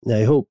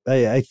 and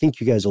I think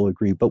you guys will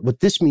agree, but what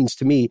this means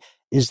to me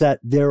is that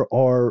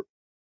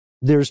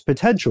there's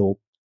potential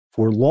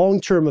for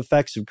long-term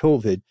effects of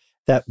COVID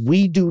that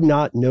we do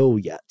not know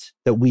yet,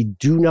 that we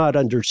do not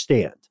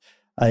understand.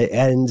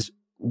 And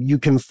you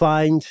can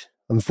find,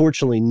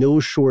 unfortunately, no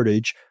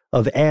shortage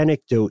of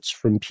anecdotes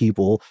from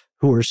people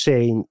who are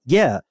saying,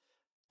 yeah,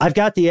 I've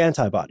got the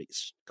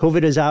antibodies.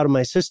 COVID is out of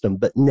my system,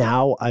 but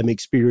now I'm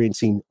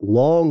experiencing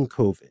long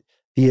COVID.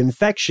 The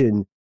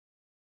infection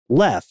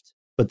left,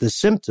 but the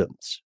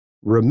symptoms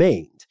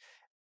remained.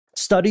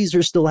 Studies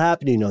are still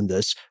happening on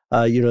this.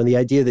 The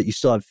idea that you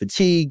still have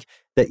fatigue,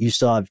 that you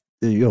still have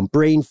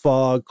brain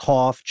fog,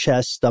 cough,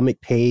 chest, stomach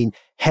pain,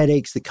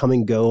 headaches that come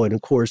and go, and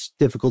of course,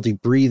 difficulty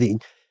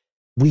breathing.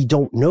 We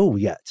don't know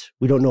yet.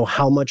 We don't know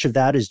how much of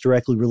that is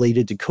directly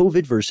related to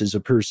COVID versus a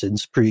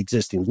person's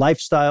pre-existing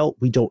lifestyle.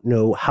 We don't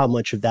know how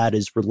much of that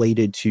is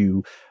related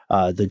to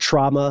the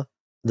trauma,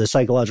 the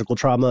psychological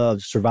trauma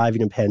of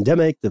surviving a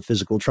pandemic, the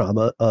physical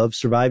trauma of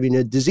surviving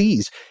a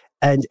disease.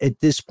 And at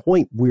this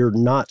point, we're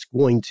not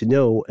going to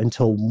know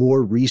until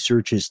more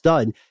research is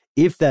done.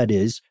 If that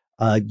is,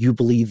 you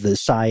believe the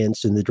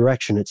science and the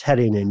direction it's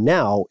heading in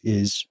now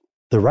is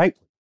the right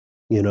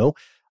one,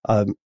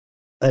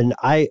 And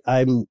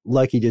I'm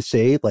lucky to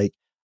say,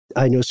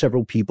 I know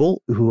several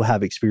people who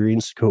have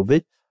experienced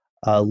COVID,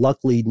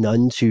 luckily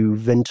none to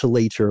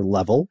ventilator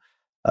level.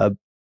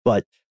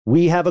 But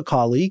we have a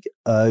colleague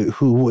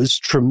who was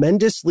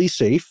tremendously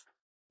safe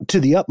to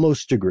the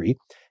utmost degree.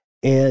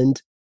 And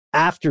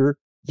after,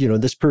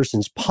 this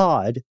person's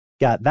pod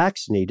got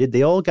vaccinated,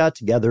 they all got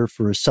together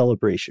for a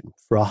celebration,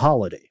 for a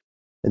holiday.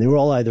 And they were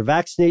all either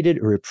vaccinated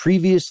or had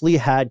previously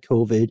had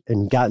COVID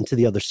and gotten to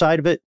the other side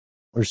of it.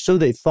 or so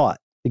they thought,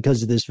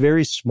 because of this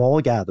very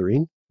small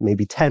gathering,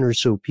 maybe 10 or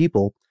so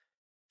people,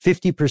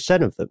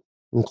 50% of them,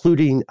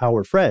 including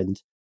our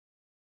friend,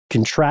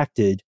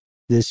 contracted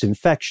this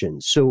infection.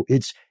 So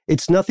it's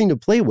nothing to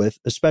play with,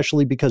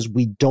 especially because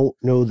we don't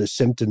know the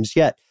symptoms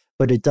yet,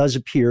 but it does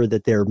appear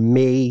that there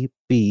may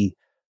be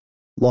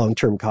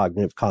long-term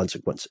cognitive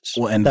consequences.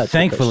 Well, and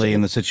thankfully,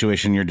 in the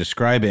situation you're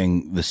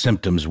describing, the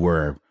symptoms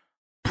were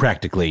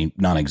practically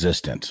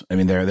non-existent. I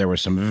mean, there were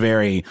some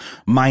very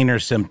minor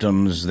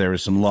symptoms. There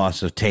was some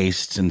loss of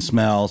taste and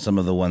smell, some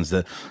of the ones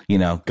that,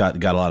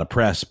 got a lot of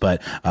press,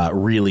 but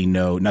really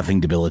nothing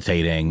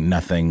debilitating,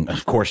 nothing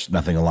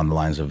along the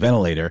lines of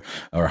ventilator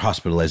or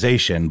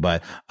hospitalization.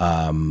 But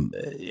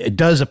it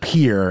does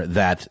appear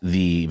that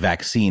the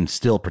vaccine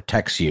still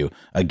protects you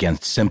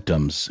against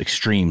symptoms,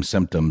 extreme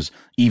symptoms,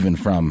 even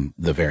from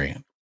the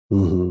variant.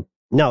 Mm-hmm.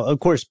 Now,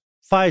 of course,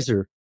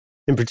 Pfizer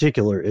in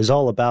particular is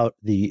all about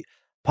the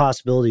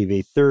possibility of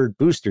a third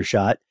booster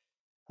shot.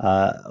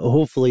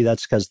 Hopefully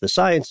that's because the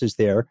science is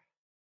there.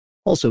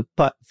 Also,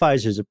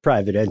 Pfizer's a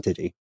private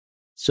entity,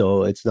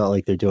 so it's not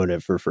like they're doing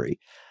it for free.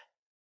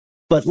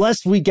 But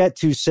lest we get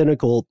too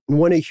cynical, we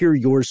want to hear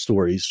your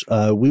stories.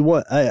 I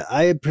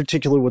in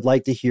particular would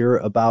like to hear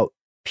about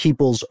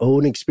people's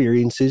own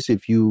experiences.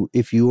 If you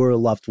or a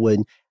loved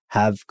one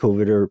have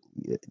COVID, or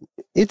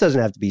it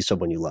doesn't have to be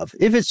someone you love.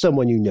 If it's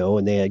someone you know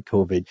and they had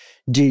COVID,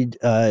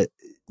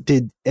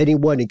 did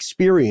anyone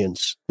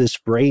experience this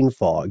brain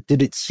fog?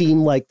 Did it seem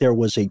like there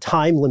was a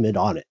time limit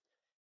on it?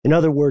 In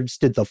other words,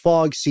 did the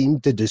fog seem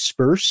to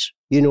disperse,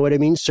 you know what I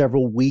mean,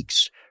 several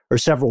weeks or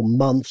several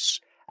months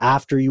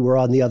after you were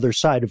on the other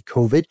side of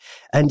COVID?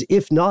 And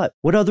if not,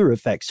 what other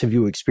effects have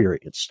you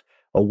experienced?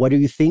 Or what do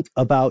you think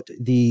about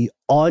the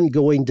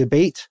ongoing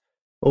debate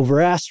over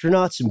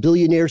astronauts and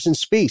billionaires in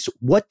space?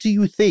 What do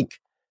you think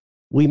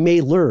we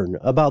may learn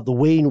about the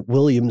Wayne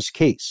Williams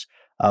case?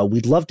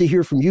 We'd love to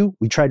hear from you.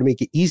 We try to make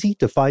it easy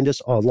to find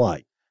us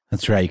online.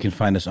 That's right. You can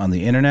find us on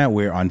the internet.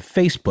 We're on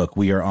Facebook.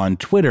 We are on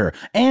Twitter.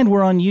 And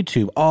we're on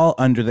YouTube, all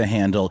under the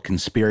handle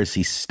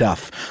Conspiracy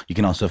Stuff. You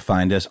can also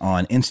find us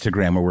on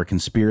Instagram, where we're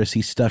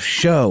Conspiracy Stuff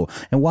Show.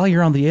 And while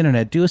you're on the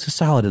internet, do us a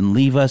solid and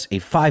leave us a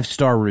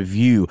 5-star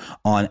review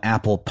on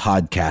Apple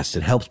Podcasts.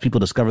 It helps people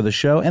discover the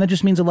show, and it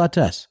just means a lot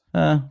to us.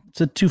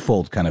 It's a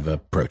twofold kind of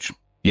approach.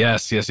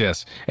 Yes.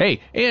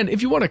 Hey, and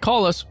if you want to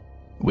call us,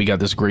 we got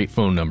this great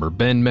phone number.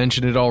 Ben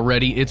mentioned it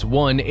already. It's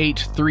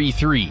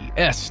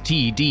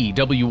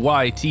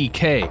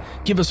 1-833-STDWYTK.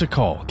 Give us a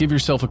call. Give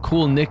yourself a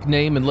cool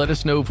nickname and let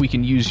us know if we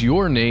can use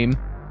your name,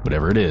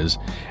 whatever it is,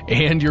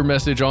 and your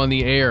message on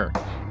the air.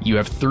 You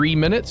have 3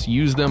 minutes.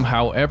 Use them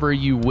however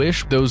you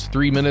wish. Those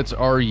 3 minutes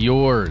are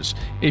yours.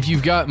 If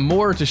you've got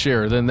more to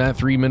share than that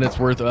 3 minutes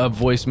worth of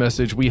voice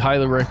message, we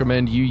highly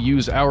recommend you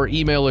use our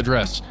email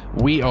address.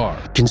 We are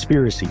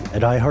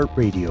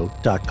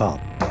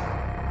conspiracy@iheartradio.com.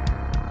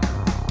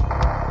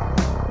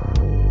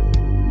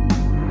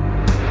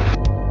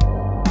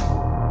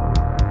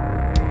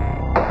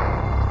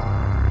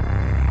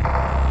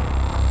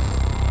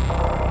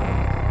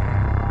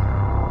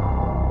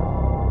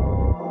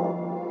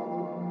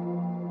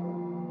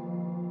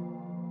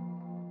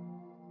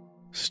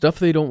 Stuff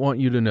They Don't Want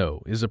You to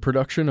Know is a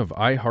production of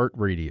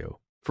iHeartRadio.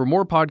 For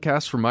more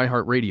podcasts from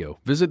iHeartRadio,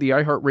 visit the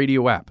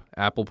iHeartRadio app,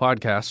 Apple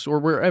Podcasts, or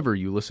wherever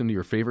you listen to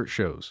your favorite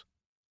shows.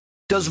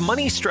 Does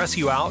money stress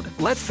you out?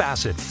 Let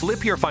Facet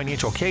flip your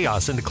financial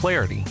chaos into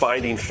clarity.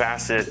 Finding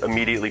Facet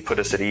immediately put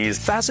us at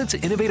ease. Facet's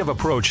innovative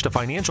approach to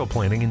financial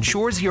planning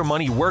ensures your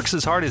money works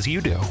as hard as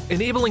you do,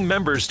 enabling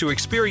members to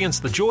experience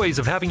the joys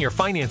of having your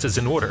finances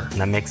in order.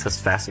 And that makes us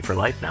Facet for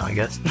life now, I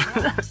guess.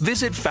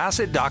 Visit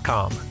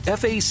Facet.com,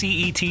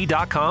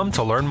 FACET.com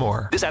to learn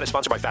more. This ad is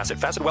sponsored by Facet.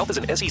 Facet Wealth is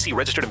an SEC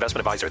registered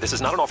investment advisor. This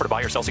is not an offer to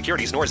buy or sell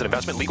securities, nor is it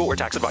investment, legal, or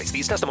tax advice.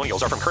 These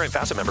testimonials are from current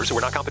Facet members who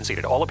are not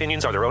compensated. All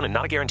opinions are their own and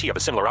not a guarantee of a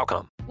similar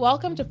outcome.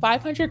 Welcome to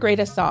 500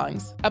 Greatest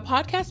Songs, a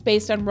podcast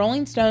based on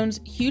Rolling Stone's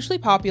hugely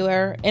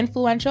popular,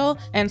 influential,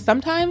 and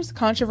sometimes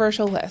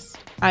controversial list.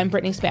 I'm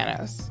Brittany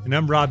Spanos. And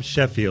I'm Rob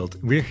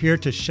Sheffield. We're here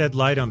to shed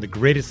light on the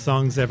greatest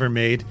songs ever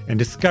made and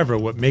discover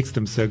what makes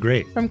them so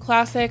great. From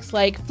classics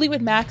like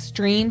Fleetwood Mac's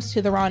Dreams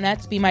to the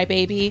Ronettes' Be My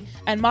Baby,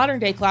 and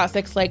modern-day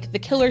classics like The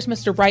Killer's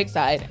Mr.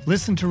 Brightside.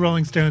 Listen to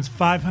Rolling Stone's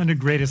 500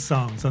 Greatest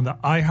Songs on the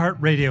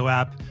iHeartRadio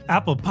app,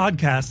 Apple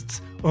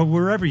Podcasts, or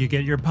wherever you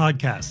get your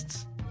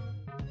podcasts.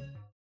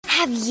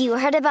 Have you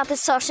heard about the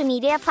social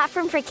media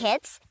platform for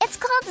kids? It's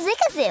called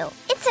Zigazoo.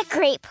 It's a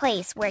great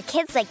place where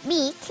kids like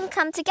me can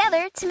come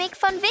together to make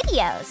fun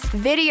videos.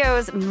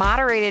 Videos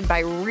moderated by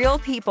real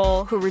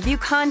people who review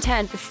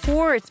content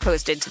before it's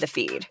posted to the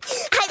feed.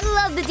 I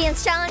love the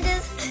dance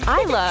challenges.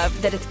 I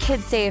love that it's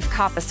Kid Safe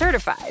COPPA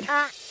certified.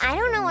 I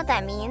don't know what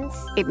that means.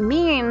 It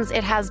means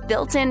it has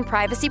built-in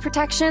privacy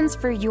protections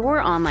for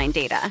your online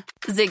data.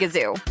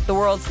 Zigazoo, the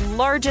world's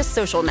largest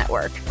social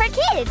network. For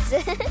kids.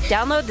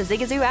 Download the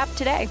Zigazoo app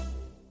today.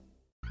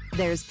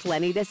 There's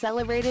plenty to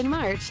celebrate in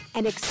March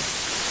and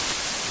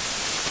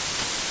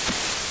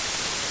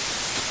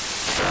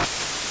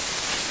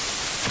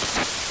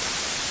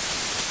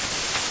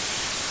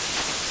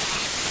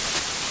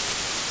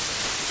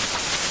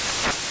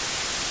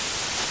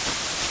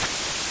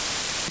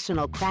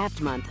National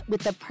Craft Month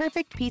with the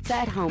perfect pizza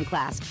at home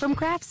class from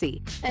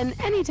Craftsy. And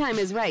anytime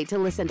is right to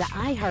listen to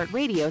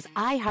iHeartRadio's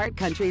iHeart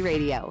Country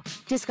Radio.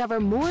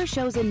 Discover more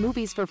shows and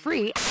movies for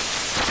free